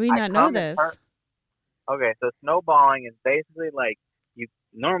 How do we I not know come in this? per- okay, so snowballing is basically like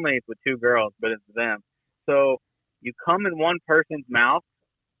normally it's with two girls, but it's them. So you come in one person's mouth,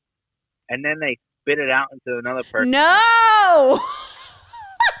 and then they spit it out into another person. No!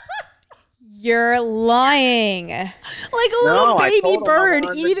 You're lying. Like a little No, I baby told him I bird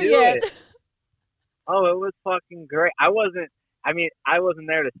wanted to eating do it. Oh, it was fucking great. I wasn't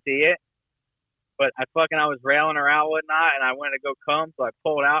there to see it, but I was railing her out whatnot, and I went to go come, so I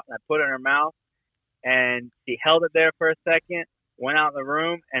pulled out and I put it in her mouth, and she held it there for a second, went out in the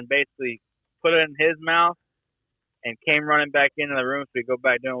room, and basically put it in his mouth, and came running back into the room so we go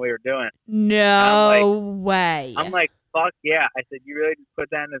back doing what we were doing. No way. I'm like, fuck yeah. I said, you really just put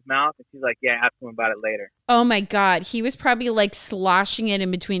that in his mouth? And she's like, yeah, ask him about it later. Oh my God. He was probably like sloshing it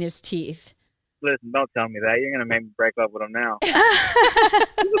in between his teeth. Listen, don't tell me that. You're going to make me break up with him now.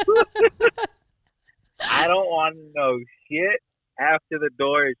 I don't want to know shit after the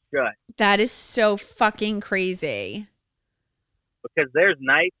door is shut. That is so fucking crazy. Because there's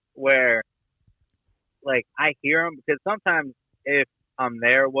nights where, like, I hear him. Because sometimes if I'm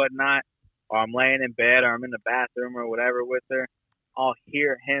there or whatnot, or I'm laying in bed, or I'm in the bathroom or whatever with her, I'll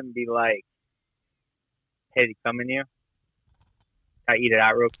hear him be like, hey, he coming you? I eat it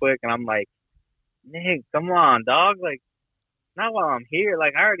out real quick. And I'm like, Nick, come on, dog. Like, not while I'm here.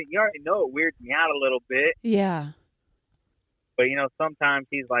 Like, you already know it weirds me out a little bit. Yeah. But, you know, sometimes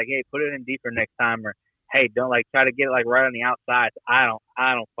he's like, hey, put it in deeper next time. Or, hey, don't, like, try to get it, like, right on the outside. I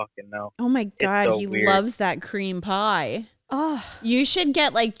don't fucking know. Oh, my God. so He weird. loves that cream pie. Oh, You should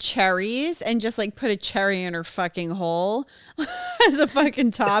get, like, cherries and just, like, put a cherry in her fucking hole as a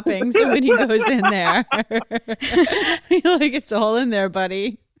fucking topping. So when he goes in there, you're like, it's all in there,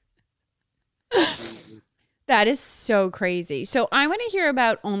 buddy. That is so crazy. So I want to hear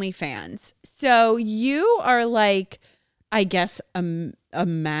about OnlyFans. So you are like, I guess, a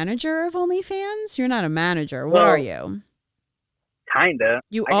manager of OnlyFans? You're not a manager. What Well, are you? Kinda.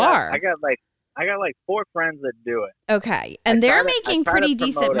 You I are. got like 4 friends that do it. Okay. And I they're try to- making I try to pretty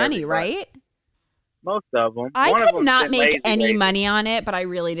decent promote money, everybody. right? Most of them. I One of could them's not been make lazy any lately. money on it, but I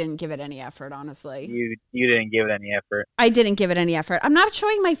really didn't give it any effort, honestly. You didn't give it any effort. I didn't give it any effort. I'm not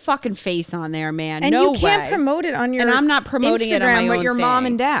showing my fucking face on there, man. and no you can't way. promote it on your And I'm not promoting Instagram it on my with own your mom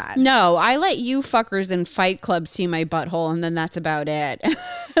thing. and dad. No, I let you fuckers in Fight Club see my butthole, and then that's about it.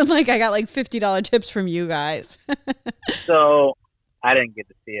 And like, I got like $50 tips from you guys. So I didn't get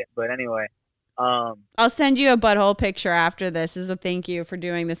to see it. But anyway, I'll send you a butthole picture after this as a thank you for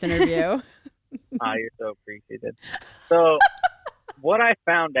doing this interview. you're so appreciated. So what I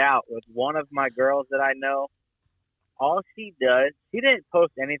found out with one of my girls that I know, all she does, she didn't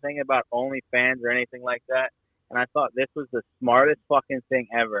post anything about OnlyFans or anything like that. And I thought this was the smartest fucking thing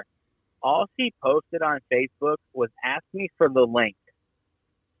ever. All she posted on Facebook was ask me for the link.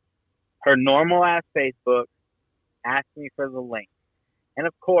 Her normal ass Facebook asked me for the link. And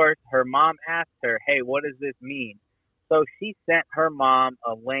of course, her mom asked her, hey, what does this mean? So she sent her mom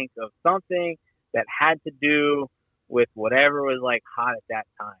a link of something that had to do with whatever was like hot at that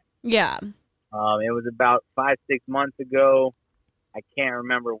time. Yeah. It was about 5-6 months ago. I can't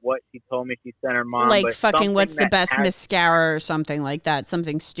remember what she told me she sent her mom. Like but fucking something what's the that best had- mascara or something like that.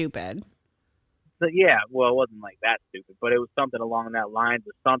 Something stupid. So, yeah, well, it wasn't like that stupid, but it was something along that lines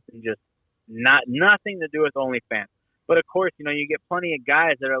of something just nothing to do with OnlyFans. But of course, you know, you get plenty of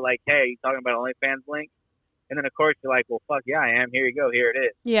guys that are like, hey, are you talking about OnlyFans link? And then of course you're like, well, fuck yeah, I am. Here you go. Here it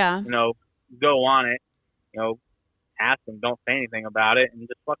is. Yeah. You know, go on it. You know, ask them. Don't say anything about it, and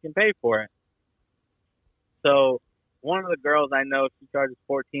just fucking pay for it. So one of the girls I know, she charges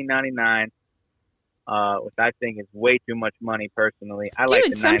 $14.99, which I think is way too much money personally. I like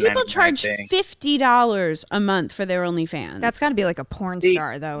Dude, the some people $9.99 charge thing. $50 a month for their OnlyFans. That's got to be like a porn See,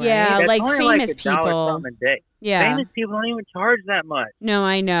 star, though, yeah, right? That's like only famous like $1 people. something a day. Yeah. Famous people don't even charge that much. No,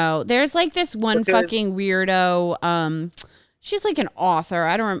 I know. There's like this one Because- fucking weirdo. She's like an author.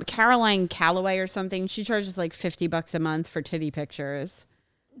 I don't remember, Caroline Calloway or something. She charges like $50 a month for titty pictures.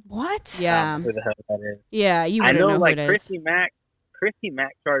 What? Yeah. Who the hell that is? Yeah, you I wouldn't know, know like who it is. Christy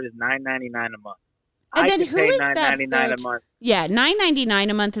Mack charges $9.99 a month. And I then could who pay is that $9.99 a bitch? month. Yeah, $9.99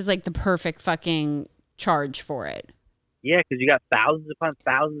 a month is like the perfect fucking charge for it. Yeah, because you got thousands upon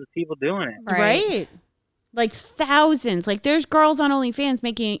thousands of people doing it. Right. Like thousands. Like there's girls on OnlyFans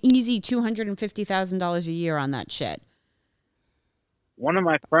making an easy $250,000 a year on that shit. One of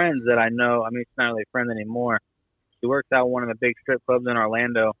my friends that I know, I mean, she's not really a friend anymore. She works out one of the big strip clubs in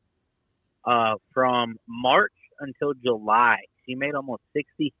Orlando. From March until July, she made almost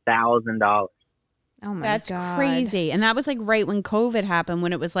 $60,000. Oh my That's god. crazy. And that was like right when COVID happened,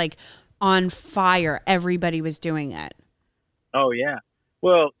 when it was like on fire. Everybody was doing it. Oh yeah.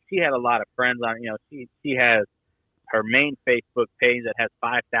 Well, she had a lot of friends on. You know, she has her main Facebook page that has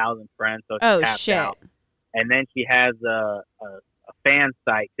 5,000 friends. So she Oh, tapped shit. out. And then she has a fan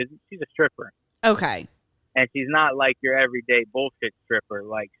site because she's a stripper, Okay. and she's not like your everyday bullshit stripper.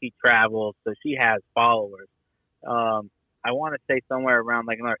 Like she travels, so she has followers. I want to say somewhere around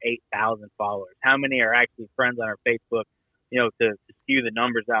like another 8,000 followers. How many are actually friends on her Facebook? You know, to skew the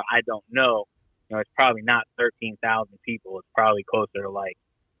numbers out, I don't know. You know, it's probably not 13,000 people. It's probably closer to like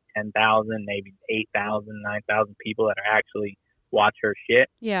 10,000, maybe 8,000, 9,000 people that are actually watch her shit.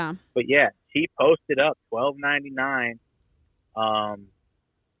 Yeah. But yeah, she posted up $12.99. Her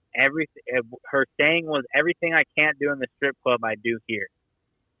saying was, everything I can't do in the strip club, I do here.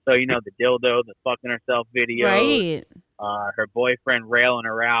 So, you know, the dildo, the fucking herself video, Right. Her boyfriend railing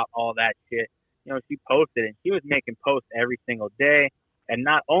her out, all that shit. You know, she posted it. She was making posts every single day. And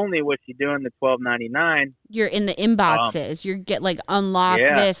not only was she doing the $12.99, You're in the inboxes. You get like unlock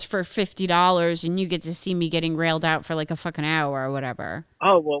this for $50 and you get to see me getting railed out for like a fucking hour or whatever.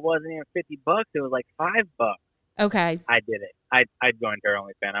 oh, well, it wasn't even $50. It was like $5. Okay. I did it. I joined her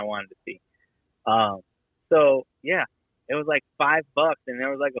OnlyFans. I wanted to see. So yeah, it was like $5, and there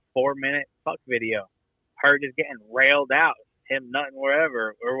was like a 4-minute fuck video. Her just getting railed out, him nutting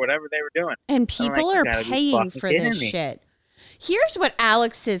wherever or whatever they were doing. And people like, are you gotta be paying fucking for kidding this me. shit. Here's what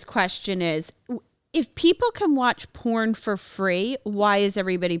Alex's question is. If people can watch porn for free, why is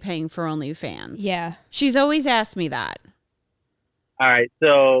everybody paying for OnlyFans? Yeah. She's always asked me that. All right,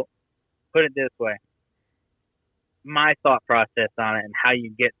 so put it this way. My thought process on it and how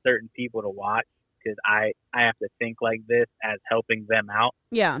you get certain people to watch, because I have to think like this as helping them out.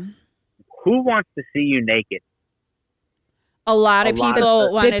 Yeah. Who wants to see you naked? A lot of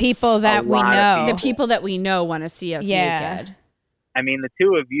people want The people that we know. The people that we know want to see us naked. I mean, the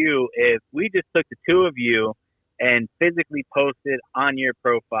two of you, if we just took the two of you and physically posted on your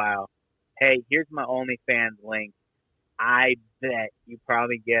profile, hey, here's my OnlyFans link, I bet you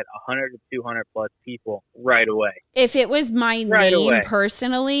probably get 100 to 200 plus people right away. If it was my Right name away.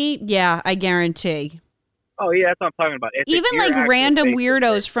 personally, yeah, I guarantee. Oh, yeah, that's what I'm talking about. If it's Even your like actual random Facebook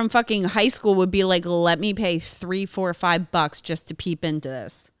weirdos page. from fucking high school would be like, let me pay $3, $4, $5 just to peep into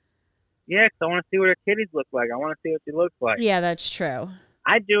this. Yeah, because I want to see what her titties look like. I want to see what she looks like. Yeah, that's true.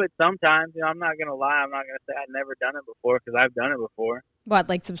 I do it sometimes. You know, I'm not going to lie. I'm not going to say I've never done it before, because I've done it before. What,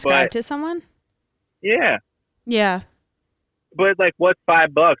 like subscribe But- to someone? Yeah. Yeah. But, like, what's $5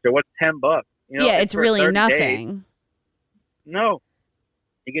 or what's $10? You know, yeah, it's for really 30 days. nothing. No.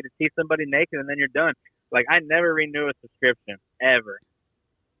 You get to see somebody naked and then you're done. Like, I never renew a subscription, ever.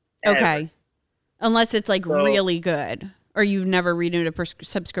 Okay. Ever. Unless it's like So- really good or you've never renewed a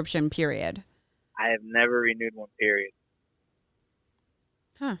subscription, period. I have never renewed one, period.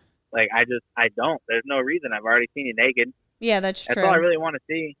 Huh. Like, I don't. There's no reason. I've already seen you naked. Yeah, that's That's true. all I really want to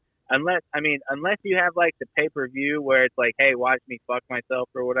see. Unless you have, like, the pay-per-view where it's like, hey, watch me fuck myself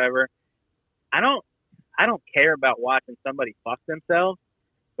or whatever. I don't care about watching somebody fuck themselves,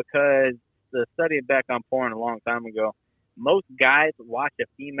 because the study back on porn a long time ago, most guys watch a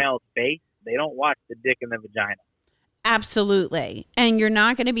female's face. They don't watch the dick and the vagina. Absolutely. And you're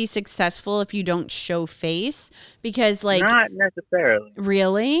not going to be successful if you don't show face because like Not necessarily.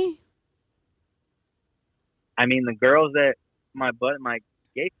 really? I mean, the girls that my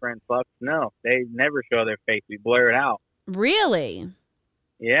gay friend fucks, no, they never show their face. We blur it out. Really?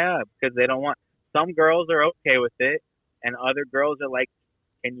 Yeah, because they don't want. Some girls are okay with it, and other girls are like,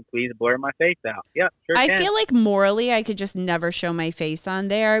 "Can you please blur my face out?" Yeah, sure. I can. feel like morally I could just never show my face on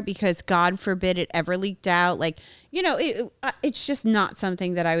there because God forbid it ever leaked out. Like, you know, it's just not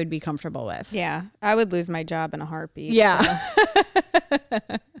something that I would be comfortable with. Yeah. I would lose my job in a heartbeat. Yeah. so.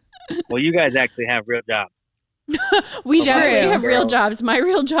 Well, you guys actually have real jobs. We Oh, definitely my have real girls. jobs. My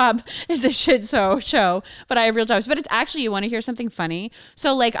real job is a shit show, but I have real jobs. But it's actually, you want to hear something funny?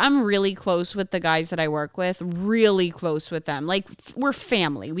 So like I'm really close with the guys that I work with, really close with them. Like we're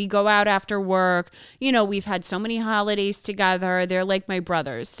family. We go out after work. You know, we've had so many holidays together. They're like my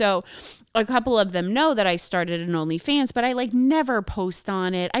brothers. So a couple of them know that I started an OnlyFans, but I like never post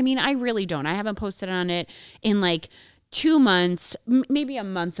on it. I mean, I really don't. I haven't posted on it in like 2 months, maybe a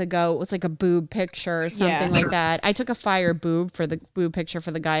month ago. It was like a boob picture or something like that. I took a fire boob for the boob picture for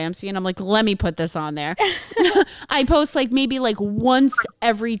the guy I'm seeing. I'm like, let me put this on there. I post like maybe like once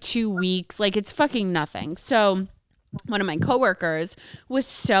every 2 weeks. Like it's fucking nothing. So one of my coworkers was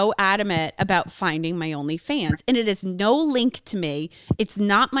so adamant about finding my OnlyFans, and it is no link to me. It's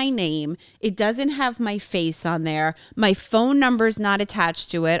not my name. It doesn't have my face on there. My phone number is not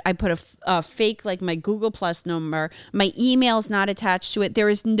attached to it. I put a fake, like my Google Plus number. My email's not attached to it. There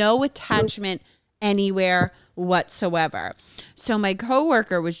is no attachment anywhere whatsoever. So my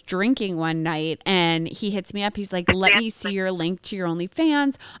coworker was drinking one night and he hits me up. He's like, let me see your link to your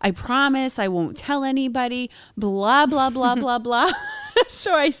OnlyFans. I promise I won't tell anybody, blah, blah, blah, blah, blah.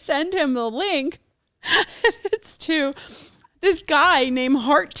 So I send him the link and it's to this guy named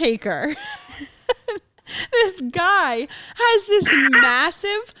Heart Taker. This guy has this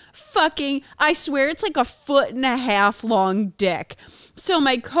massive fucking, I swear it's like 1.5 foot long dick. So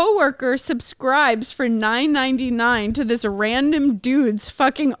my coworker subscribes for $9.99 to this random dude's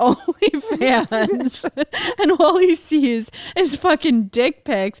fucking OnlyFans. And all he sees is fucking dick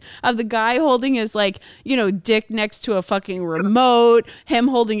pics of the guy holding his dick next to a fucking remote, him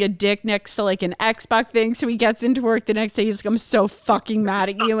holding a dick next to like an Xbox thing. So he gets into work the next day. He's like, I'm so fucking mad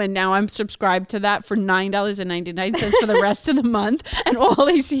at you. And now I'm subscribed to that for $9.99 for the rest of the month. And all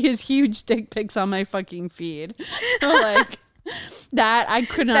I see is huge dick pics on my fucking feed. So like that, I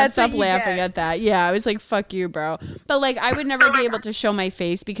could not stop laughing at that. Yeah, I was like, fuck you, bro. But like, I would never be able to show my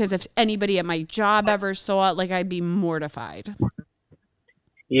face because if anybody at my job ever saw it, like I'd be mortified.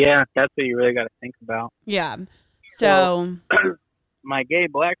 Yeah, that's what you really got to think about. Yeah. So my gay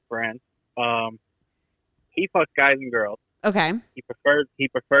black friend, he fucks guys and girls. okay. He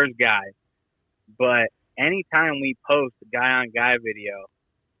prefers guys. But anytime we post a guy on guy video,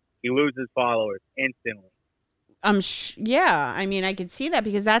 he loses followers instantly. Yeah, I mean, I could see that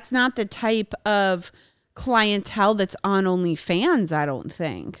because that's not the type of clientele that's on OnlyFans, I don't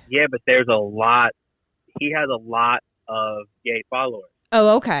think. Yeah, but there's a lot. He has a lot of gay followers.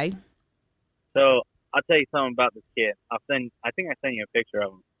 Oh, okay. So I'll tell you something about this kid. I think I sent you a picture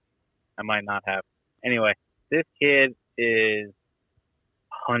of him. I might not have. Anyway, this kid is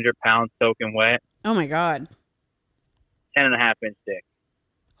 100 pounds soaking wet. Oh my God. 10.5-inch dick.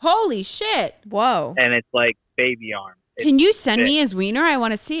 Holy shit. Whoa. And it's like baby arm. Can you send me his wiener? I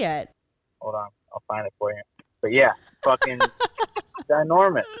want to see it. Hold on. I'll find it for you. But yeah, fucking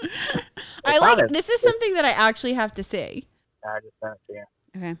ginormous. This is something that I actually have to see. I just sent it to you.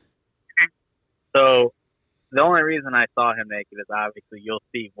 Okay. So the only reason I saw him naked is obviously you'll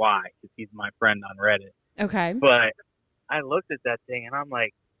see why, because he's my friend on Reddit. Okay. But I looked at that thing and I'm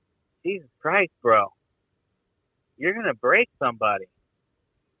like, Jesus Christ, bro. You're going to break somebody.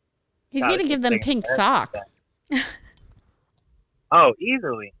 He's going to give them pink sock. Oh,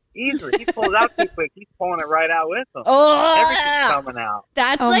 easily. He pulls out too quick. He's pulling it right out with him. Oh, everything's coming out.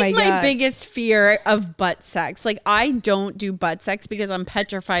 That's my God. biggest fear of butt sex. Like, I don't do butt sex because I'm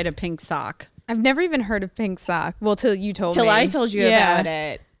petrified of pink sock. I've never even heard of pink sock. Well, till you told me. Till I told you about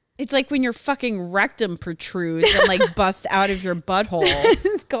it. It's like when your fucking rectum protrudes and like busts out of your butthole.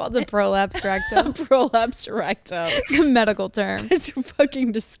 It's called a prolapse rectum. Prolapse rectum. A medical term. It's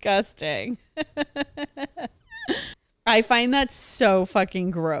fucking disgusting. I find that so fucking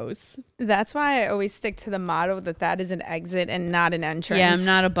gross. That's why I always stick to the motto that is an exit and not an entrance. Yeah, I'm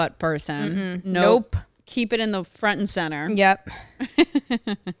not a butt person. Nope. Keep it in the front and center. Yep.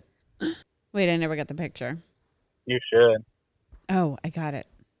 Wait, I never got the picture. You should. Oh, I got it.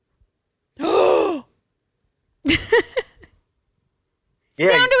 Yeah,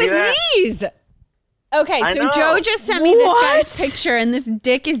 down to his knees. Okay, I so know. Joe just sent me this guy's What? picture, and this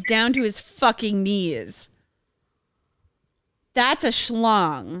dick is down to his fucking knees. That's a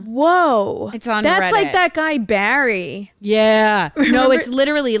schlong. Whoa. It's on That's Reddit. like that guy Barry. Yeah. No, Remember- it's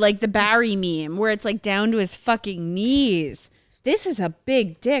literally like the Barry meme where it's like down to his fucking knees. This is a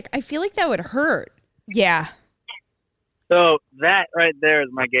big dick. I feel like that would hurt. Yeah. So that right there is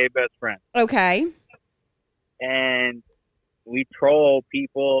my gay best friend. Okay. And we troll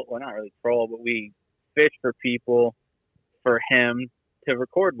people. Well, not really troll, but we fish for people for him to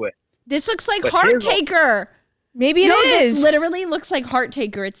record with. This looks like But Heart here's what- Taker. Maybe it No, is. this literally looks like Heart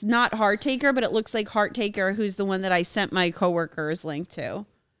Taker. It's not Heart Taker, but it looks like Heart Taker, who's the one that I sent my coworker's link to.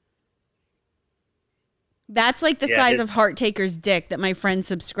 That's like the Yeah, size his- of Heart Taker's dick that my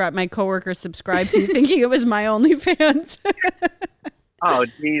coworker subscribed to, thinking it was my OnlyFans. Oh,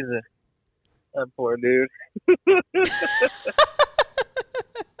 Jesus. That poor dude.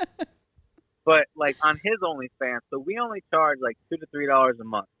 But, like, on his OnlyFans, so we only charge, like, $2 to $3 a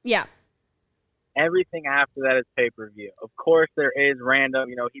month. Yeah. Everything after that is pay-per-view. Of course, there is random,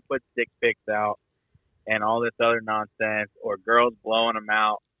 he puts dick pics out and all this other nonsense, or girls blowing them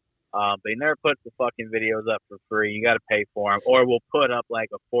out. But he never puts the fucking videos up for free. You got to pay for them. Or we'll put up, like,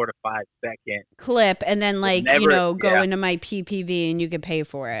 a 4 to 5 second. Clip and then like, Never- go yeah. into my PPV and you could pay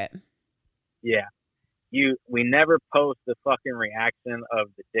for it. Yeah. We never post the fucking reaction of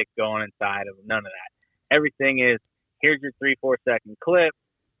the dick going inside of none of that. Everything is, here's your 3-4 second clip.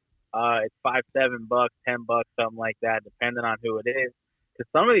 It's $5, $7, $10, something like that, depending on who it is. Because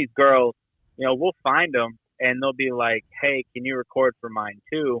some of these girls, we'll find them and they'll be like, "Hey, can you record for mine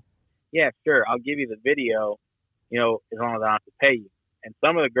too?" Yeah, sure. I'll give you the video, as long as I don't have to pay you. And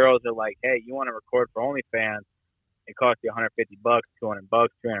some of the girls are like, "Hey, you want to record for OnlyFans? It costs you $150, $200,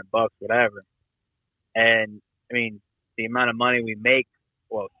 $300, whatever." And I mean, the amount of money we make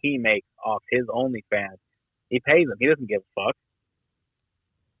well, he makes off his OnlyFans. He pays them. He doesn't give a fuck.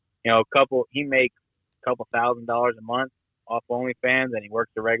 You know, he makes a couple $1,000s a month off OnlyFans, and he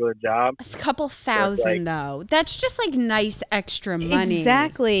works a regular job. A couple thousand, though. That's just like nice extra money.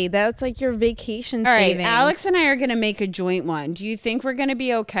 Exactly. That's like your vacation All right, savings. Alex and I are going to make a joint one. Do you think we're going to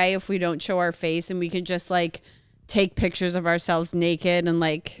be okay if we don't show our face and we can just like take pictures of ourselves naked and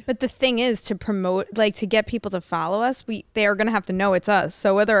like... But the thing is, to promote, like to get people to follow us, they are going to have to know it's us.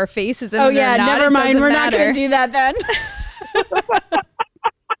 So whether our face is in it or not, never it mind. doesn't We're not going matter. to do that then.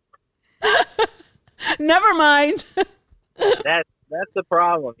 Never mind. That's the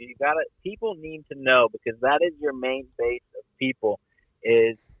problem. People need to know, because that is your main base of people,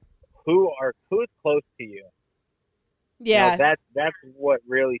 is who's close to you. Yeah. You know, that's what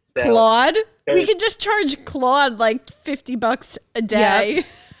really sells. Claude? We could just charge Claude like $50 a day.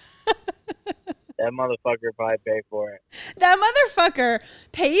 Yep. That motherfucker probably paid for it. That motherfucker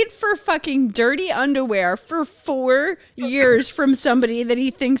paid for fucking dirty underwear for 4 years from somebody that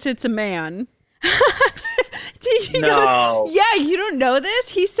he thinks it's a man. No. Yeah, you don't know this?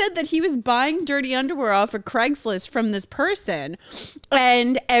 He said that he was buying dirty underwear off of Craigslist from this person.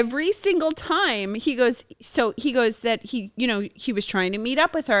 And every single time he goes that he was trying to meet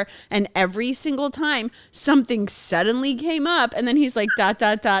up with her. And every single time something suddenly came up. And then he's like, ...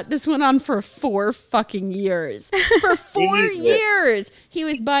 This went on for 4 fucking years. For 4 years. He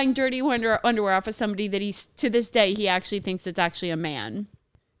was buying dirty underwear off of somebody that to this day, he actually thinks it's actually a man.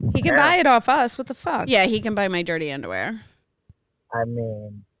 He can buy it off us. What the fuck? Yeah, he can buy my dirty underwear. I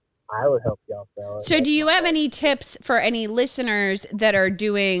mean, I would help y'all sell it. So do you have any tips for any listeners that are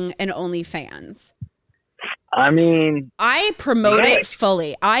doing an OnlyFans? I mean, I promote it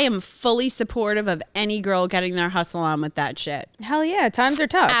fully. I am fully supportive of any girl getting their hustle on with that shit. Hell yeah, times are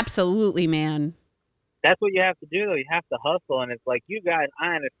tough. Absolutely, man. that's what you have to do, though. You have to hustle, and it's like, you guys,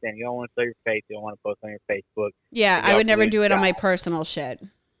 I understand. You don't want to show your face. You don't want to post on your Facebook. Yeah, I would never do it on my personal shit.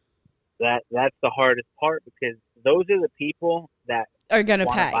 That's the hardest part, because those are the people that are gonna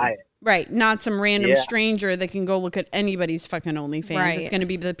wanna pay. buy it. Right, not some random stranger that can go look at anybody's fucking OnlyFans. Right. It's going to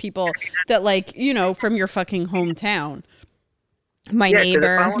be the people that, like, you know, from your fucking hometown. My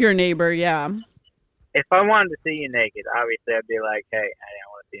neighbor. Your neighbor, yeah. If I wanted to see you naked, obviously I'd be like, hey, I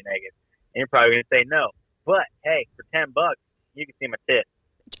don't want to see you naked. And you're probably going to say no. But, hey, for $10, you can see my tits.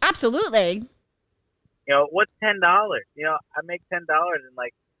 Absolutely. You know, what's $10? You know, I make $10 in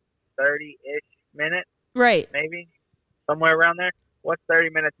like 30-ish minutes. Right. Maybe. Somewhere around there. What's 30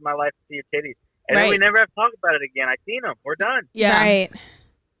 minutes of my life to see your titties? And Right. then we never have to talk about it again. I've seen them. We're done. Yeah. Right.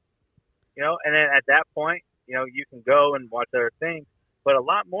 You know, and then at that point, you know, you can go and watch other things. But a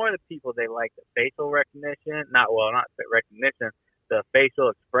lot more of the people, they like the facial recognition. Not recognition, the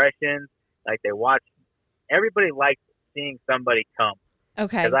facial expressions. Like, they watch. Everybody likes seeing somebody come.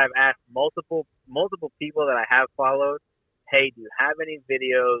 Okay. Because I've asked multiple people that I have followed, hey, do you have any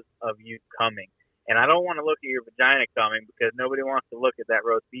videos of you coming? And I don't want to look at your vagina coming, because nobody wants to look at that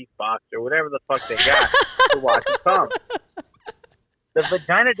roast beef box or whatever the fuck they got to watch it come. The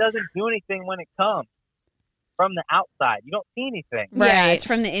vagina doesn't do anything when it comes from the outside. You don't see anything. Yeah, Right. it's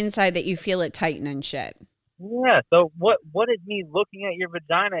from the inside that you feel it tighten and shit. Yeah, so what is me looking at your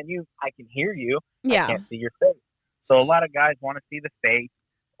vagina and I can hear you, Yeah. I can't see your face. So a lot of guys want to see the face,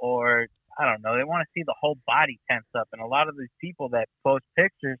 or I don't know, they want to see the whole body tense up. And a lot of these people that post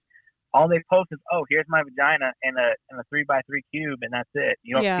pictures, all they post is, oh, here's my vagina in a 3x3 cube, and that's it.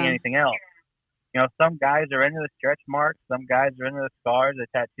 You don't see anything else. You know, some guys are into the stretch marks, some guys are into the scars, the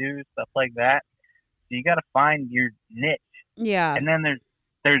tattoos, stuff like that. So you got to find your niche. Yeah. And then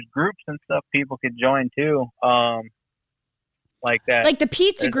there's groups and stuff people could join too, like that. Like the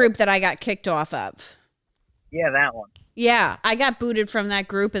pizza group that I got kicked off of. Yeah, that one. Yeah, I got booted from that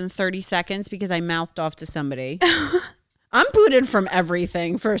group in 30 seconds because I mouthed off to somebody. I'm booted from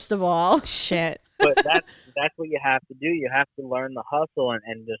everything, first of all. Shit. But that's what you have to do. You have to learn the hustle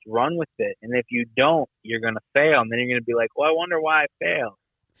and just run with it. And if you don't, you're going to fail. And then you're going to be like, well, I wonder why I failed.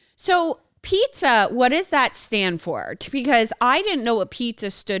 So pizza, what does that stand for? Because I didn't know what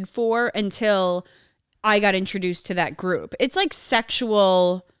pizza stood for until I got introduced to that group. It's like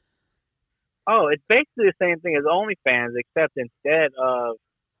sexual. Oh, it's basically the same thing as OnlyFans, except instead of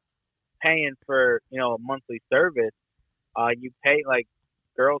paying for, you know, a monthly service, you pay, like,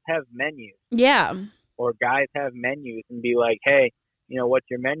 girls have menus. Yeah. Or guys have menus and be like, hey, you know, what's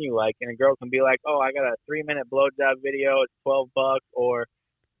your menu like? And a girl can be like, oh, I got a 3-minute blowjob video. It's $12. Or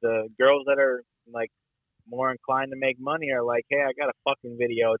the girls that are, like, more inclined to make money are like, hey, I got a fucking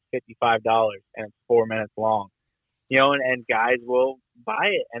video. It's $55 and it's 4 minutes long. You know, and guys will buy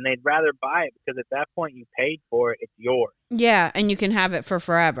it, and they'd rather buy it because at that point you paid for it, it's yours. Yeah, and you can have it for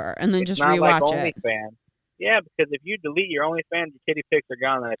forever and then It's just not like rewatch it. OnlyFans. Yeah, because if you delete your OnlyFans, your kitty pics are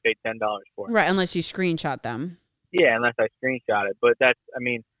gone, and I paid $10 for it. Right, unless you screenshot them. Yeah, unless I screenshot it. But that's, I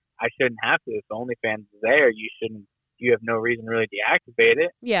mean, I shouldn't have to. If OnlyFans is there, you have no reason really to deactivate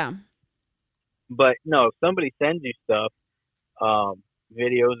it. Yeah. But no, if somebody sends you stuff,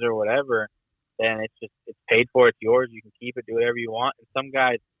 videos or whatever, then it's paid for, it's yours, you can keep it, do whatever you want. And some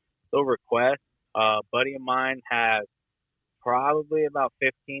guys, they'll request. A buddy of mine has probably about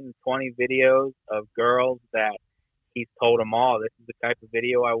 15 to 20 videos of girls that he's told them all, this is the type of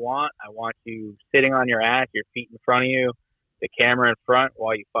video I want. I want you sitting on your ass, your feet in front of you, the camera in front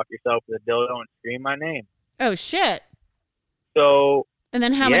while you fuck yourself with a dildo and scream my name. Oh, shit. So... And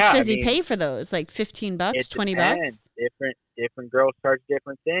then how much does he pay for those? Like $15, $20? Different girls charge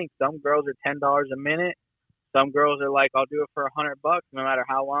different things. Some girls are $10 a minute. Some girls are like, I'll do it for $100 no matter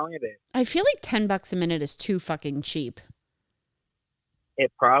how long it is. I feel like $10 a minute is too fucking cheap.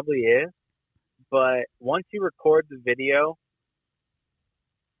 It probably is. But once you record the video,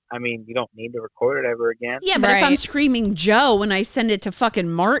 I mean, you don't need to record it ever again. Yeah, but if I'm screaming Joe when I send it to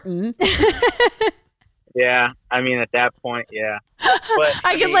fucking Martin... Yeah, I mean, at that point, yeah. But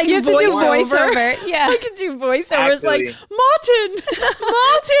I can you have to do voiceover. Yeah, I can do voiceovers like Martin.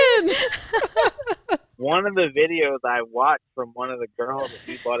 One of the videos I watched from one of the girls that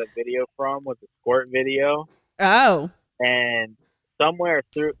he bought a video from was a squirt video. Oh. And somewhere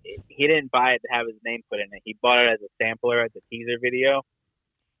through, he didn't buy it to have his name put in it. He bought it as a sampler as a teaser video.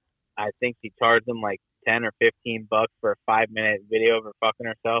 I think she charged him like $10 or $15 for a 5-minute video of her fucking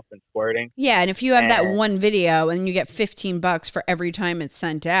herself and squirting. Yeah, and if you have that one video and you get $15 for every time it's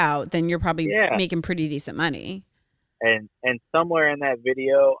sent out, then you're probably making pretty decent money. And somewhere in that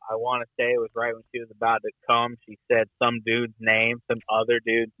video, I want to say it was right when she was about to come, she said some dude's name, some other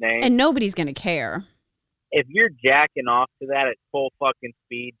dude's name. And nobody's going to care. If you're jacking off to that at full fucking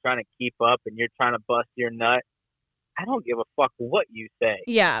speed, trying to keep up, and you're trying to bust your nut, I don't give a fuck what you say.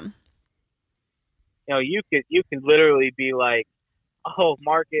 Yeah. You know, you can literally be like, "Oh,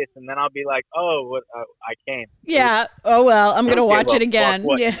 Marcus," and then I'll be like, "Oh, what? I came." Yeah. Oh well, I'm gonna watch it again.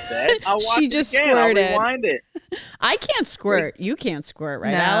 Yeah. She just squirted. I'll rewind it. I can't squirt. You can't squirt,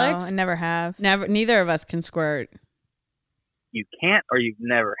 right, Alex? I never have. Never. Neither of us can squirt. You can't, or you've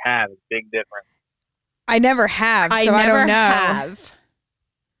never have. It's a big difference. I never have. So I don't know. Have.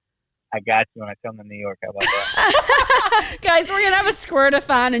 I got you when I come to New York. How about that? Guys, we're going to have a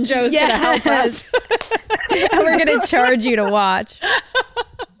squirt-a-thon and Joe's going to help us. And we're going to charge you to watch.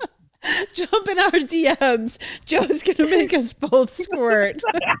 Jump in our DMs. Joe's going to make us both squirt.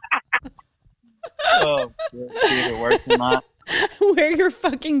 Oh, either worse than that. Wear your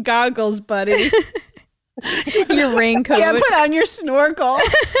fucking goggles, buddy. Your raincoat. Yeah, put on your snorkel.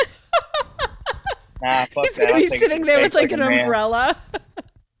 Nah, fuck He's going to be sitting there with like an umbrella.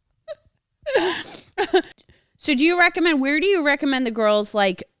 So where do you recommend the girls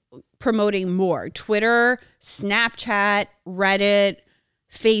like promoting more? Twitter, Snapchat, Reddit,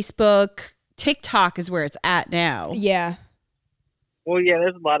 Facebook, TikTok is where it's at now. Yeah. Well, yeah,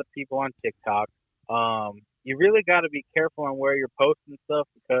 there's a lot of people on TikTok. You really got to be careful on where you're posting stuff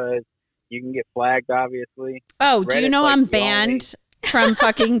because you can get flagged, obviously. Oh, do you know I'm banned from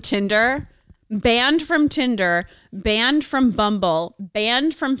fucking Tinder? Banned from Tinder, banned from Bumble,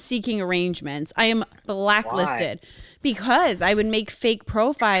 banned from Seeking Arrangements. I am blacklisted. Why? Because I would make fake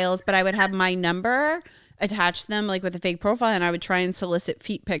profiles, but I would have my number, attach them like with a fake profile, and I would try and solicit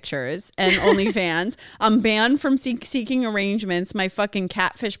feet pictures and OnlyFans. I'm banned from Seeking Arrangements. My fucking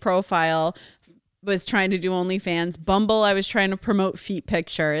catfish profile was trying to do OnlyFans. Bumble, I was trying to promote feet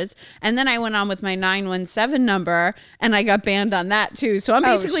pictures. And then I went on with my 917 number and I got banned on that too. So I'm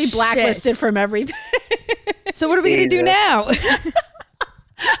basically blacklisted from everything. So what are we going to do now?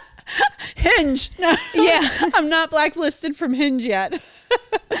 Hinge. No. Yeah. I'm not blacklisted from Hinge yet.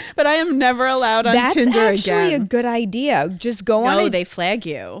 But I am never allowed on Tinder again. That's actually a good idea. Just go on. No, they flag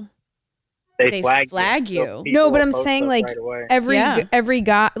you. They flag you. So no, but I'm saying like right every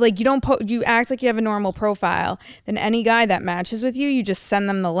guy, like you don't you act like you have a normal profile. Then any guy that matches with you, you just send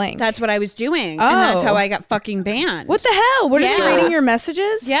them the link. That's what I was doing. Oh. And that's how I got fucking banned. What the hell? What are you reading your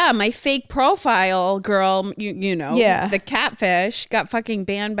messages? Yeah, my fake profile girl, you know, the catfish got fucking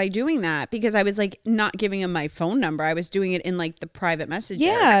banned by doing that because I was like not giving him my phone number. I was doing it in like the private messages.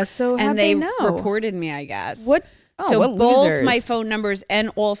 Yeah, so and they know? Reported me, I guess. What? Oh, so both losers. my phone numbers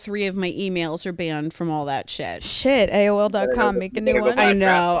and all 3 of my emails are banned from all that shit. Shit, AOL.com, make a new one. I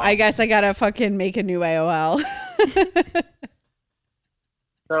know. I guess I gotta fucking make a new AOL.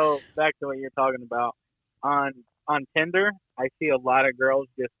 So back to what you're talking about on on Tinder, I see a lot of girls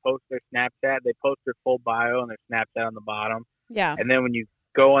just post their Snapchat. They post their full bio and their Snapchat on the bottom. Yeah. And then when you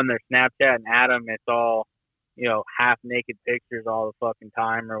go on their Snapchat and add them, it's all, you know, half naked pictures all the fucking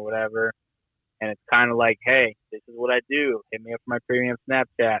time or whatever. And it's kind of like, hey, this is what I do. Hit me up for my premium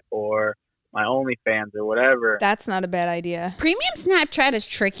Snapchat or my OnlyFans or whatever. That's not a bad idea. Premium Snapchat is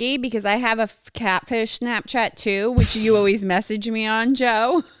tricky because I have a catfish Snapchat too, which you always message me on,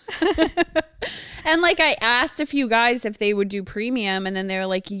 Joe. And like I asked a few guys if they would do premium, and then they were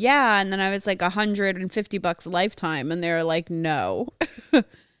like, yeah. And then I was like $150 a lifetime, and they were like, no.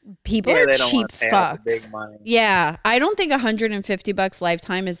 People are cheap fucks. Big money. Yeah, I don't think $150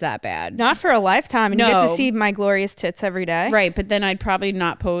 lifetime is that bad. Not for a lifetime. And you get to see my glorious tits every day. Right, but then I'd probably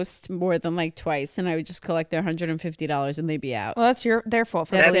not post more than like twice, and I would just collect their $150 and they'd be out. Well, that's their fault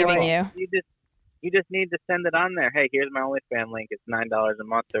for believing you. You just need to send it on there. Hey, here's my OnlyFans link. It's $9 a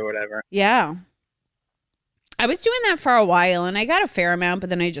month or whatever. Yeah. I was doing that for a while, and I got a fair amount,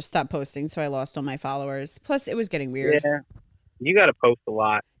 but then I just stopped posting, so I lost all my followers. Plus, it was getting weird. Yeah, you got to post a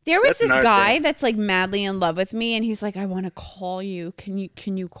lot. There was this guy that's like madly in love with me, and he's like, I want to call you. Can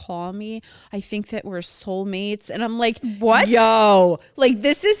you call me? I think that we're soulmates. And I'm like, what? Yo, like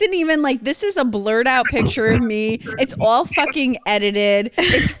this isn't even like, this is a blurred out picture of me. It's all fucking edited.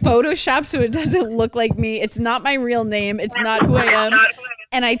 It's Photoshopped so it doesn't look like me. It's not my real name. It's not who I am.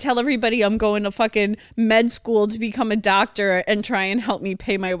 And I tell everybody I'm going to fucking med school to become a doctor and try and help me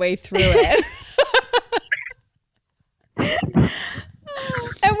pay my way through it.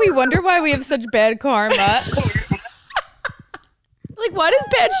 And we wonder why we have such bad karma. Like, why does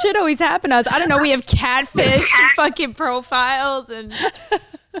bad shit always happen to us? I don't know. We have catfish fucking profiles and...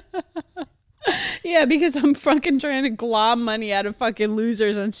 Yeah, because I'm fucking trying to glom money out of fucking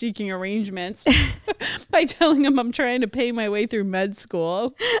losers on Seeking Arrangements by telling them I'm trying to pay my way through med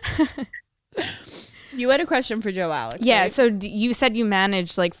school. You had a question for Joe Alex. Yeah, right? so you said you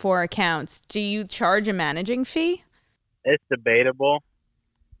managed like 4 accounts. Do you charge a managing fee? It's debatable.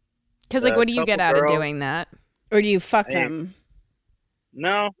 Because like, what do you get out of doing that? Or do you fuck them?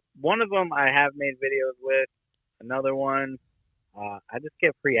 No, one of them I have made videos with. Another one, I just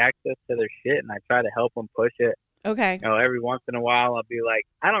get free access to their shit, and I try to help them push it. Okay. You know, every once in a while, I'll be like,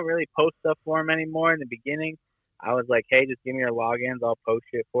 I don't really post stuff for them anymore. In the beginning, I was like, hey, just give me your logins. I'll post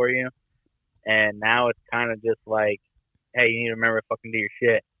shit for you. And now it's kind of just like, hey, you need to remember to fucking do your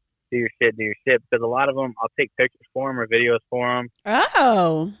shit. Do your shit. Because a lot of them, I'll take pictures for them or videos for them.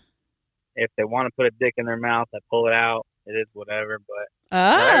 Oh. If they want to put a dick in their mouth, I pull it out. It is whatever. But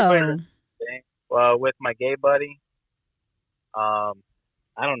well, with my gay buddy, I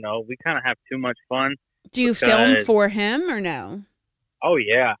don't know. We kind of have too much fun. Do you film for him or no? Oh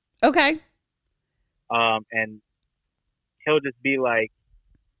yeah. Okay. And he'll just be like,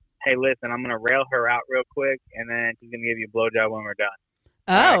 "Hey, listen, I'm gonna rail her out real quick, and then he's gonna give you a blowjob when we're done."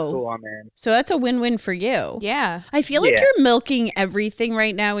 Oh, right, cool, I'm in. So that's a win-win for you. Yeah. I feel like you're milking everything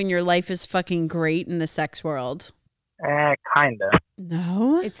right now, and your life is fucking great in the sex world. Kinda.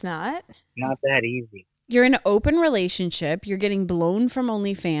 No, it's not. Not that easy. You're in an open relationship. You're getting blown from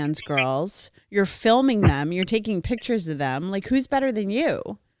OnlyFans girls. You're filming them. You're taking pictures of them. Like, who's better than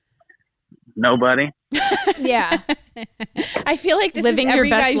you? Nobody. Yeah. I feel like this living is every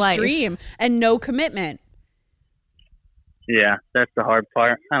your best guy's life. dream, and no commitment. Yeah, that's the hard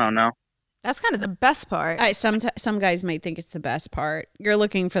part. I don't know. That's kind of the best part. Some guys might think it's the best part. You're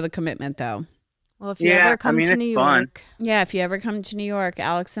looking for the commitment, though. Well, if you ever come to New York. Yeah, if you ever come to New York,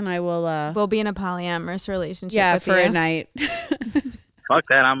 Alex and I will... we'll be in a polyamorous relationship with for you. a night. Fuck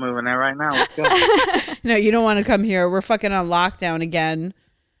that. I'm moving there right now. Let's go. No, you don't want to come here. We're fucking on lockdown again.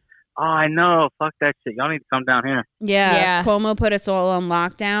 Oh, I know. Fuck that shit. Y'all need to come down here. Yeah. Cuomo put us all on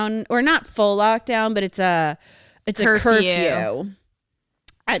lockdown. Or not full lockdown, but it's a curfew.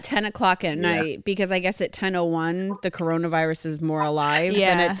 At 10 o'clock at night, because I guess at 10:01 the coronavirus is more alive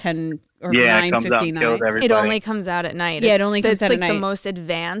than at 10 or 9:59. It only comes out at night. Yeah, it only comes out at night. It's like the most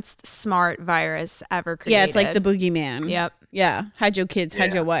advanced, smart virus ever created. Yeah, it's like the boogeyman. Yep. Yeah. Hide your kids,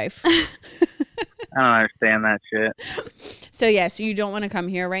 hide your wife. I don't understand that shit. So you don't want to come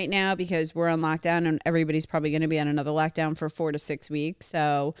here right now because we're on lockdown and everybody's probably going to be on another lockdown for 4 to 6 weeks.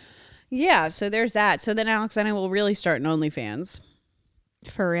 So so there's that. So then Alex and I will really start an OnlyFans.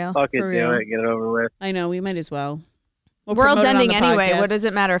 For real. Fuck it, do it. Get it over with. I know, we might as well. World's ending anyway. What does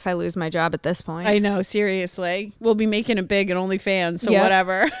it matter if I lose my job at this point? I know, seriously. We'll be making it big at OnlyFans, so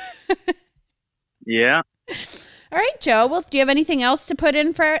whatever. Yeah. All right, Joe. Well, do you have anything else to put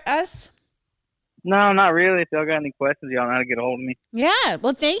in for us? No, not really. If y'all got any questions, y'all know how to get a hold of me. Yeah.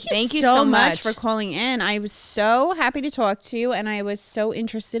 Well, thank you so much for calling in. I was so happy to talk to you, and I was so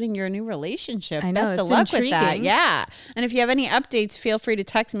interested in your new relationship. I know. Best of luck with that. Yeah. And if you have any updates, feel free to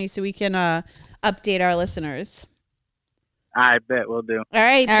text me so we can update our listeners. I bet we'll do. All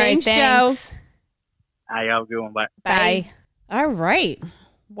right. Thanks, Joe. All right, y'all have a good one. Bye. Bye. All right.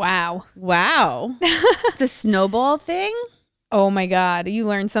 Wow. The snowball thing? Oh my God. You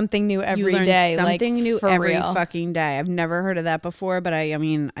learn something new every day. Something new for every real. fucking day. I've never heard of that before, but I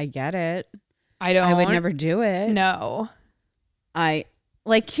mean, I get it. I would never do it. No.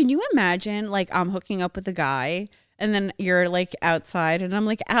 Can you imagine, like, I'm hooking up with a guy and then you're like outside and I'm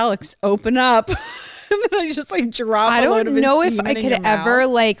like, Alex, open up. And then I just like drop. I don't know if I could ever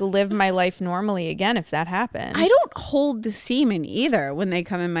like live my life normally again if that happened. I don't hold the semen either when they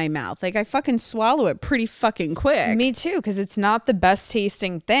come in my mouth. Like I fucking swallow it pretty fucking quick. Me too, because it's not the best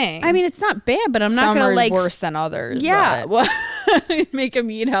tasting thing. I mean, it's not bad, but I'm not gonna like worse than others. Yeah, well, make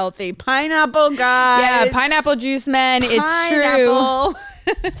them eat healthy. Pineapple, guys. Yeah, pineapple juice, men. It's true.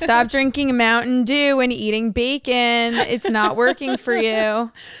 Stop drinking Mountain Dew and eating bacon. It's not working for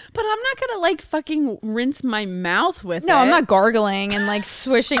you. But I'm not gonna like fucking rinse my mouth with it. No, I'm not gargling and like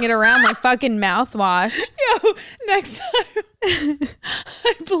swishing it around like fucking mouthwash. Yo, next time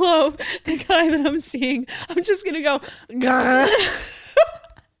I blow the guy that I'm seeing, I'm just gonna go gah.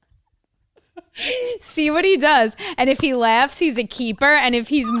 See what he does. And if he laughs, he's a keeper. And if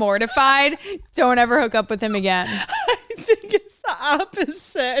he's mortified, don't ever hook up with him again. I think it's the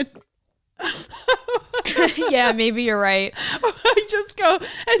opposite. Yeah, maybe you're right. I just go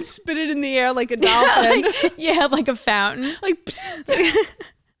and spit it in the air like a dolphin. like a fountain. Like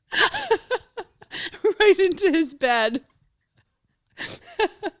right into his bed.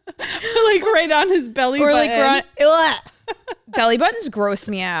 Like right on his belly button. Belly buttons gross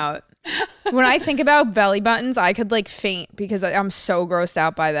me out. When I think about belly buttons, I could like faint because I'm so grossed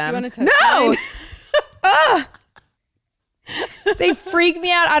out by them. Do you want to touch mine? They freak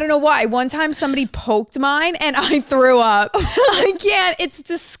me out. I don't know why. One time somebody poked mine and I threw up. I can't. It's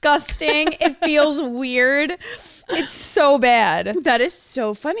disgusting. It feels weird. It's so bad. That is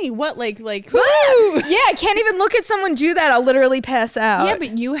so funny. What like woo! Yeah, I can't even look at someone do that. I'll literally pass out. Yeah,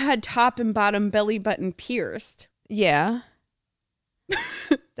 but you had top and bottom belly button pierced. Yeah.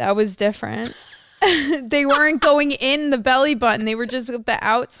 That was different. They weren't going in the belly button. They were just the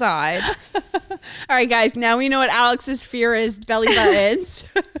outside. All right, guys. Now we know what Alex's fear is, belly buttons.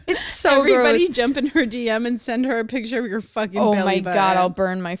 It's so Everybody gross. Jump in her DM and send her a picture of your fucking belly button. Oh my God, I'll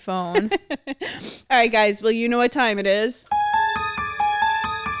burn my phone. All right, guys. Well, you know what time it is.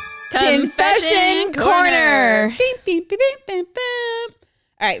 Confession Corner. Beep, beep, beep, beep, beep, beep.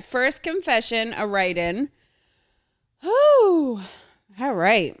 All right, first confession, a write-in. Oh, all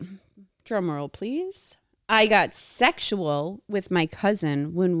right. Drum roll, please. I got sexual with my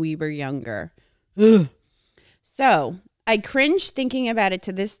cousin when we were younger. Ugh. So I cringe thinking about it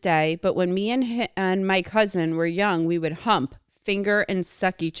to this day, but when me and my cousin were young, we would hump, finger, and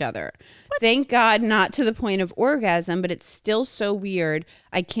suck each other. What? Thank God not to the point of orgasm, but it's still so weird.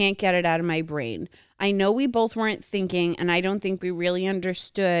 I can't get it out of my brain. I know we both weren't thinking, and I don't think we really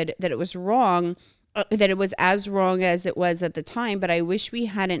understood that it was wrong. That it was as wrong as it was at the time, but I wish we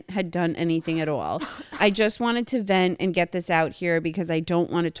hadn't done anything at all. I just wanted to vent and get this out here because I don't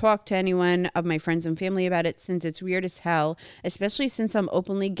want to talk to anyone of my friends and family about it since it's weird as hell, especially since I'm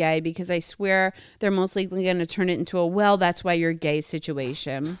openly gay, because I swear they're most likely going to turn it into a, well, that's why you're gay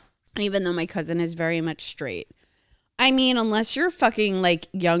situation, even though my cousin is very much straight. I mean, unless you're fucking like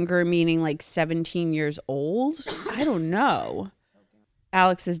younger, meaning like 17 years old, I don't know.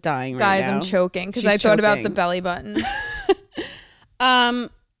 Alex is dying right now. Guys, I'm choking because I thought about the belly button. I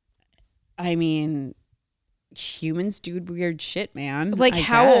mean, humans do weird shit, man. Like,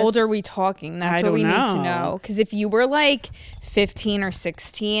 how old are we talking? That's what we need to know. Because if you were like 15 or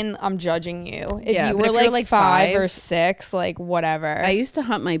 16, I'm judging you. If you were like 5 or 6, like whatever. I used to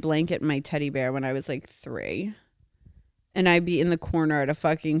hunt my blanket and my teddy bear when I was like 3. And I'd be in the corner at a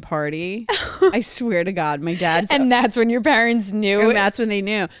fucking party. I swear to God, my dad. And that's when your parents knew. And that's when they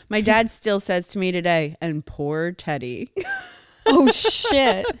knew. My dad still says to me today, and poor Teddy. Oh,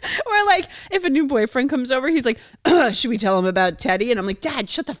 shit. Or like, if a new boyfriend comes over, he's like, should we tell him about Teddy? And I'm like, Dad,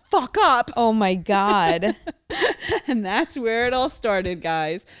 shut the fuck up. Oh, my God. And that's where it all started,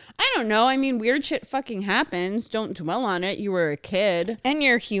 guys. I don't know. I mean, weird shit fucking happens. Don't dwell on it. You were a kid. And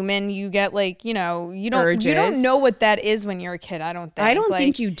you're human. You get like, you don't Urges. know what that is when you're a kid, I don't think. I don't Like,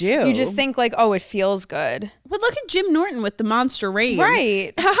 think you do. You just think like, oh, it feels good. But look at Jim Norton with the Monster Rain.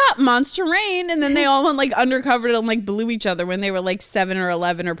 Right. Haha, Monster Rain. And then they all went like undercover and like blew each other when they were like 7 or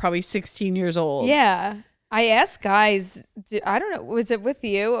 11 or probably 16 years old. Yeah. I asked guys, I don't know, was it with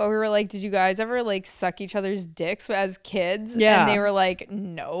you? Or we were like, did you guys ever like suck each other's dicks as kids? Yeah. And they were like,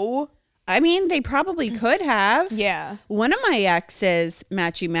 no. I mean, they probably could have. Yeah. One of my exes,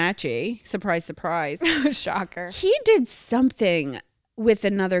 Matchy, surprise, surprise, Shocker. he did something with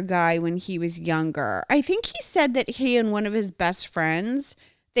another guy when he was younger. I think he said that he and one of his best friends,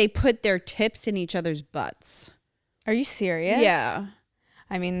 they put their tips in each other's butts. Are you serious? Yeah.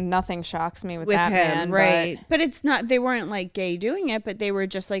 I mean, nothing shocks me with With that him, man. right? But it's not, they weren't like gay doing it, but they were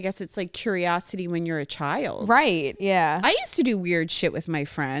just, I guess it's like curiosity when you're a child. Right. Yeah. I used to do weird shit with my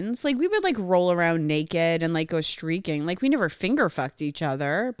friends. Like we would like roll around naked and like go streaking. Like we never finger fucked each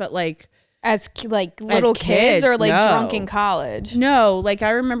other, but like As little kids or like no. drunk in college? No, like I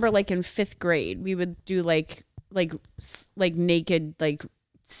remember like in 5th grade, we would do like naked like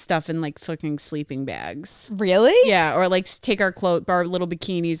stuff in like fucking sleeping bags. Really? Yeah, or like take our little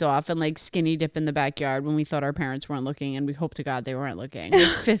bikinis off and like skinny dip in the backyard when we thought our parents weren't looking, and we hope to God they weren't looking. Like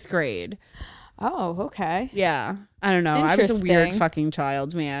 5th grade. Oh, okay. Yeah, I don't know. I was a weird Interesting. fucking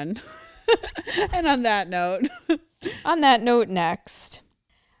child, man. And on that note, On that note, next.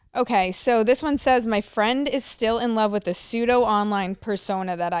 Okay, so this one says, my friend is still in love with the pseudo online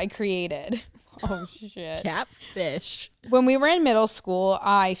persona that I created. Oh, shit. catfish. When we were in middle school,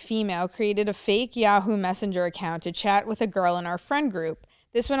 I, female, created a fake Yahoo Messenger account to chat with a girl in our friend group.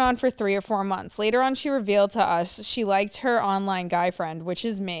 This went on for 3 or 4 months. Later on, she revealed to us she liked her online guy friend, which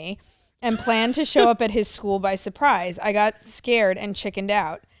is me, and planned to show up at his school by surprise. I got scared and chickened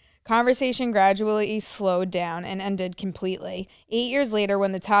out. Conversation gradually slowed down and ended completely. 8 years later,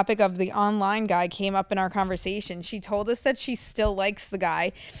 when the topic of the online guy came up in our conversation, she told us that she still likes the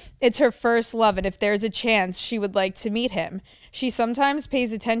guy. It's her first love, and if there's a chance, she would like to meet him. She sometimes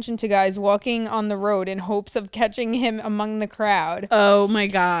pays attention to guys walking on the road in hopes of catching him among the crowd. Oh my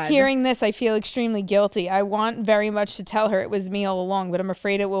God. Hearing this, I feel extremely guilty. I want very much to tell her it was me all along, but I'm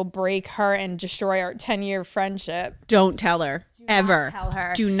afraid it will break her and destroy our 10-year friendship. Don't tell her. Ever. tell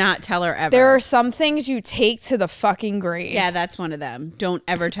her. Do not tell her ever. There are some things you take to the fucking grave. Yeah, that's one of them. Don't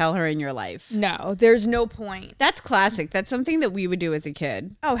ever tell her in your life. No, there's no point. That's classic. That's something that we would do as a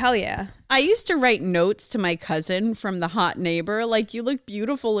kid. Oh, hell yeah. I used to write notes to my cousin from the hot neighbor, like, you look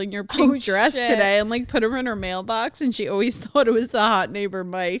beautiful in your pink dress shit. today, and like put them in her mailbox, and she always thought it was the hot neighbor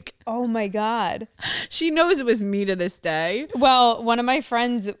Mike. Oh my God. She knows it was me to this day. Well, one of my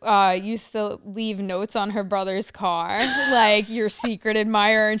friends used to leave notes on her brother's car, like your secret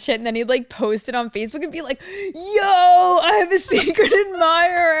admirer and shit. And then he'd like post it on Facebook and be like, yo, I have a secret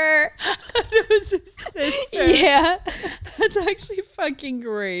admirer. It was his sister. Yeah. That's actually fucking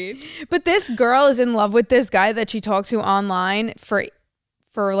great. But this girl is in love with this guy that she talked to online for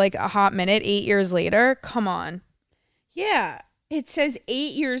like a hot minute, 8 years later. Come on. Yeah. It says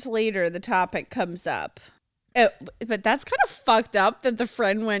 8 years later, the topic comes up. But that's kind of fucked up that the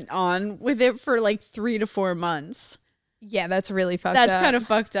friend went on with it for like 3 to 4 months. Yeah, that's really fucked up. That's kind of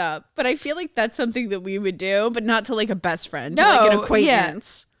fucked up. But I feel like that's something that we would do, but not to like a best friend, to No, like an yeah.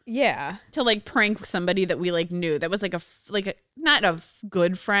 acquaintance. Yeah. To like prank somebody that we like knew. That was like a not a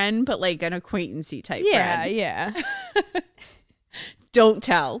good friend, but like an acquaintancey type friend. Yeah. Don't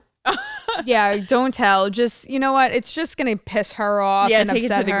tell. Yeah, don't tell. Just, you know what? It's just going to piss her off. Yeah, and take it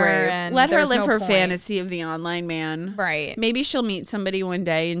to upset the her, grave. and Let her there's live no her point. fantasy of the online man. Right. Maybe she'll meet somebody one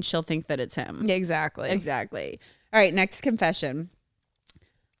day and she'll think that it's him. Yeah, exactly. Exactly. All right, next confession.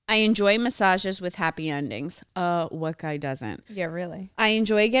 I enjoy massages with happy endings. What guy doesn't? Yeah, really. I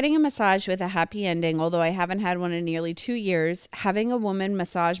enjoy getting a massage with a happy ending, although I haven't had one in nearly 2 years. Having a woman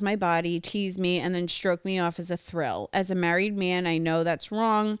massage my body, tease me, and then stroke me off is a thrill. As a married man, I know that's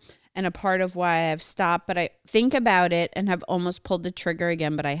wrong and a part of why I have stopped, but I think about it and have almost pulled the trigger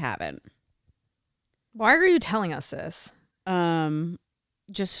again, but I haven't. Why are you telling us this?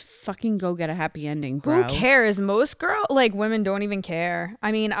 Just fucking go get a happy ending, bro. Who cares? Most women don't even care.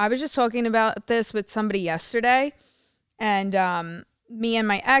 I mean, I was just talking about this with somebody yesterday, and me and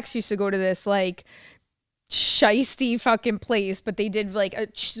my ex used to go to this like shisty fucking place, but they did like a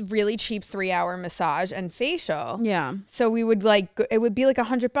really cheap 3-hour massage and facial. Yeah. So we would it would be like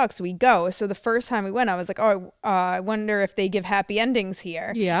 $100. We go. So the first time we went, I was like, oh, I wonder if they give happy endings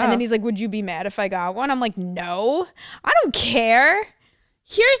here. Yeah. And then he's like, would you be mad if I got one? I'm like, no, I don't care.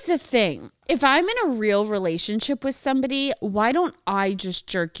 Here's the thing. If I'm in a real relationship with somebody, why don't I just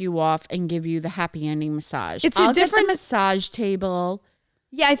jerk you off and give you the happy ending massage? I'll get the massage table.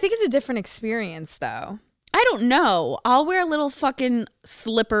 Yeah, I think it's a different experience though. I don't know. I'll wear little fucking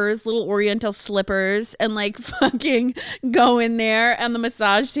slippers, little oriental slippers, and like fucking go in there and the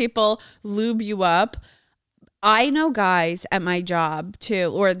massage table lube you up. I know guys at my job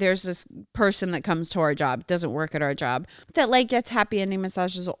too, or there's this person that comes to our job, doesn't work at our job, that like gets happy ending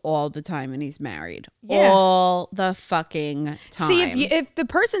massages all the time, and he's married all the fucking time. See, if the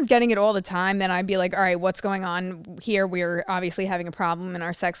person's getting it all the time, then I'd be like, all right, what's going on here? We're obviously having a problem in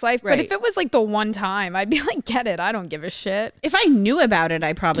our sex life. Right. But if it was like the one time, I'd be like, get it. I don't give a shit. If I knew about it,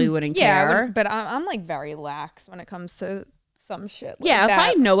 I probably wouldn't care. But I'm like very lax when it comes to some shit like yeah, that.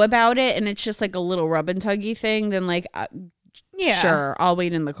 if I know about it and it's just like a little rub and tuggy thing, then like, sure, I'll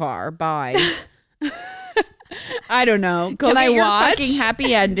wait in the car. Bye. I don't know. Go Can get I your watch? fucking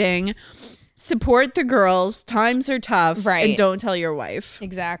happy ending. Support the girls. Times are tough. Right. And don't tell your wife.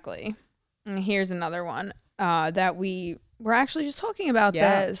 Exactly. And here's another one that we were actually just talking about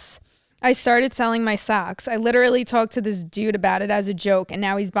this. I started selling my socks. I literally talked to this dude about it as a joke, and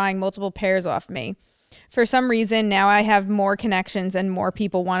now he's buying multiple pairs off me. For some reason, now I have more connections and more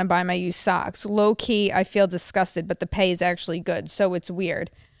people want to buy my used socks. Low key, I feel disgusted, but the pay is actually good, so it's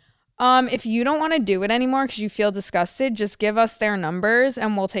weird. If you don't want to do it anymore because you feel disgusted, just give us their numbers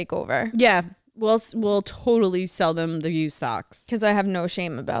and we'll take over. Yeah. We'll totally sell them the used socks. Because I have no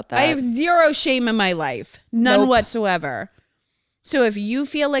shame about that. I have zero shame in my life. None Nope. whatsoever. So if you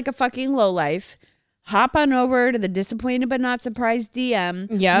feel like a fucking lowlife, hop on over to the Disappointed But Not Surprised DM.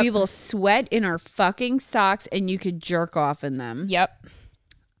 Yep. We will sweat in our fucking socks and you could jerk off in them. Yep.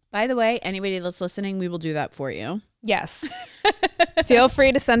 By the way, anybody that's listening, we will do that for you. Yes. Feel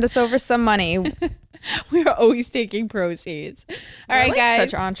free to send us over some money. We're always taking proceeds. All right, We're, like,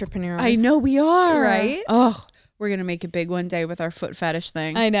 guys. such entrepreneurs. I know we are. Right? Oh, we're going to make it big one day with our foot fetish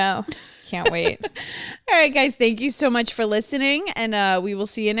thing. I know. Can't wait. All right, guys. Thank you so much for listening. And we will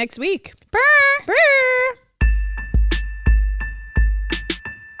see you next week. Brr. Brr.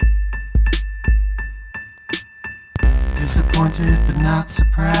 Disappointed but not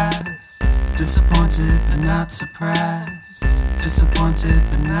surprised. Disappointed but not surprised. Disappointed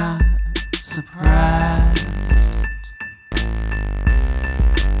but not surprised.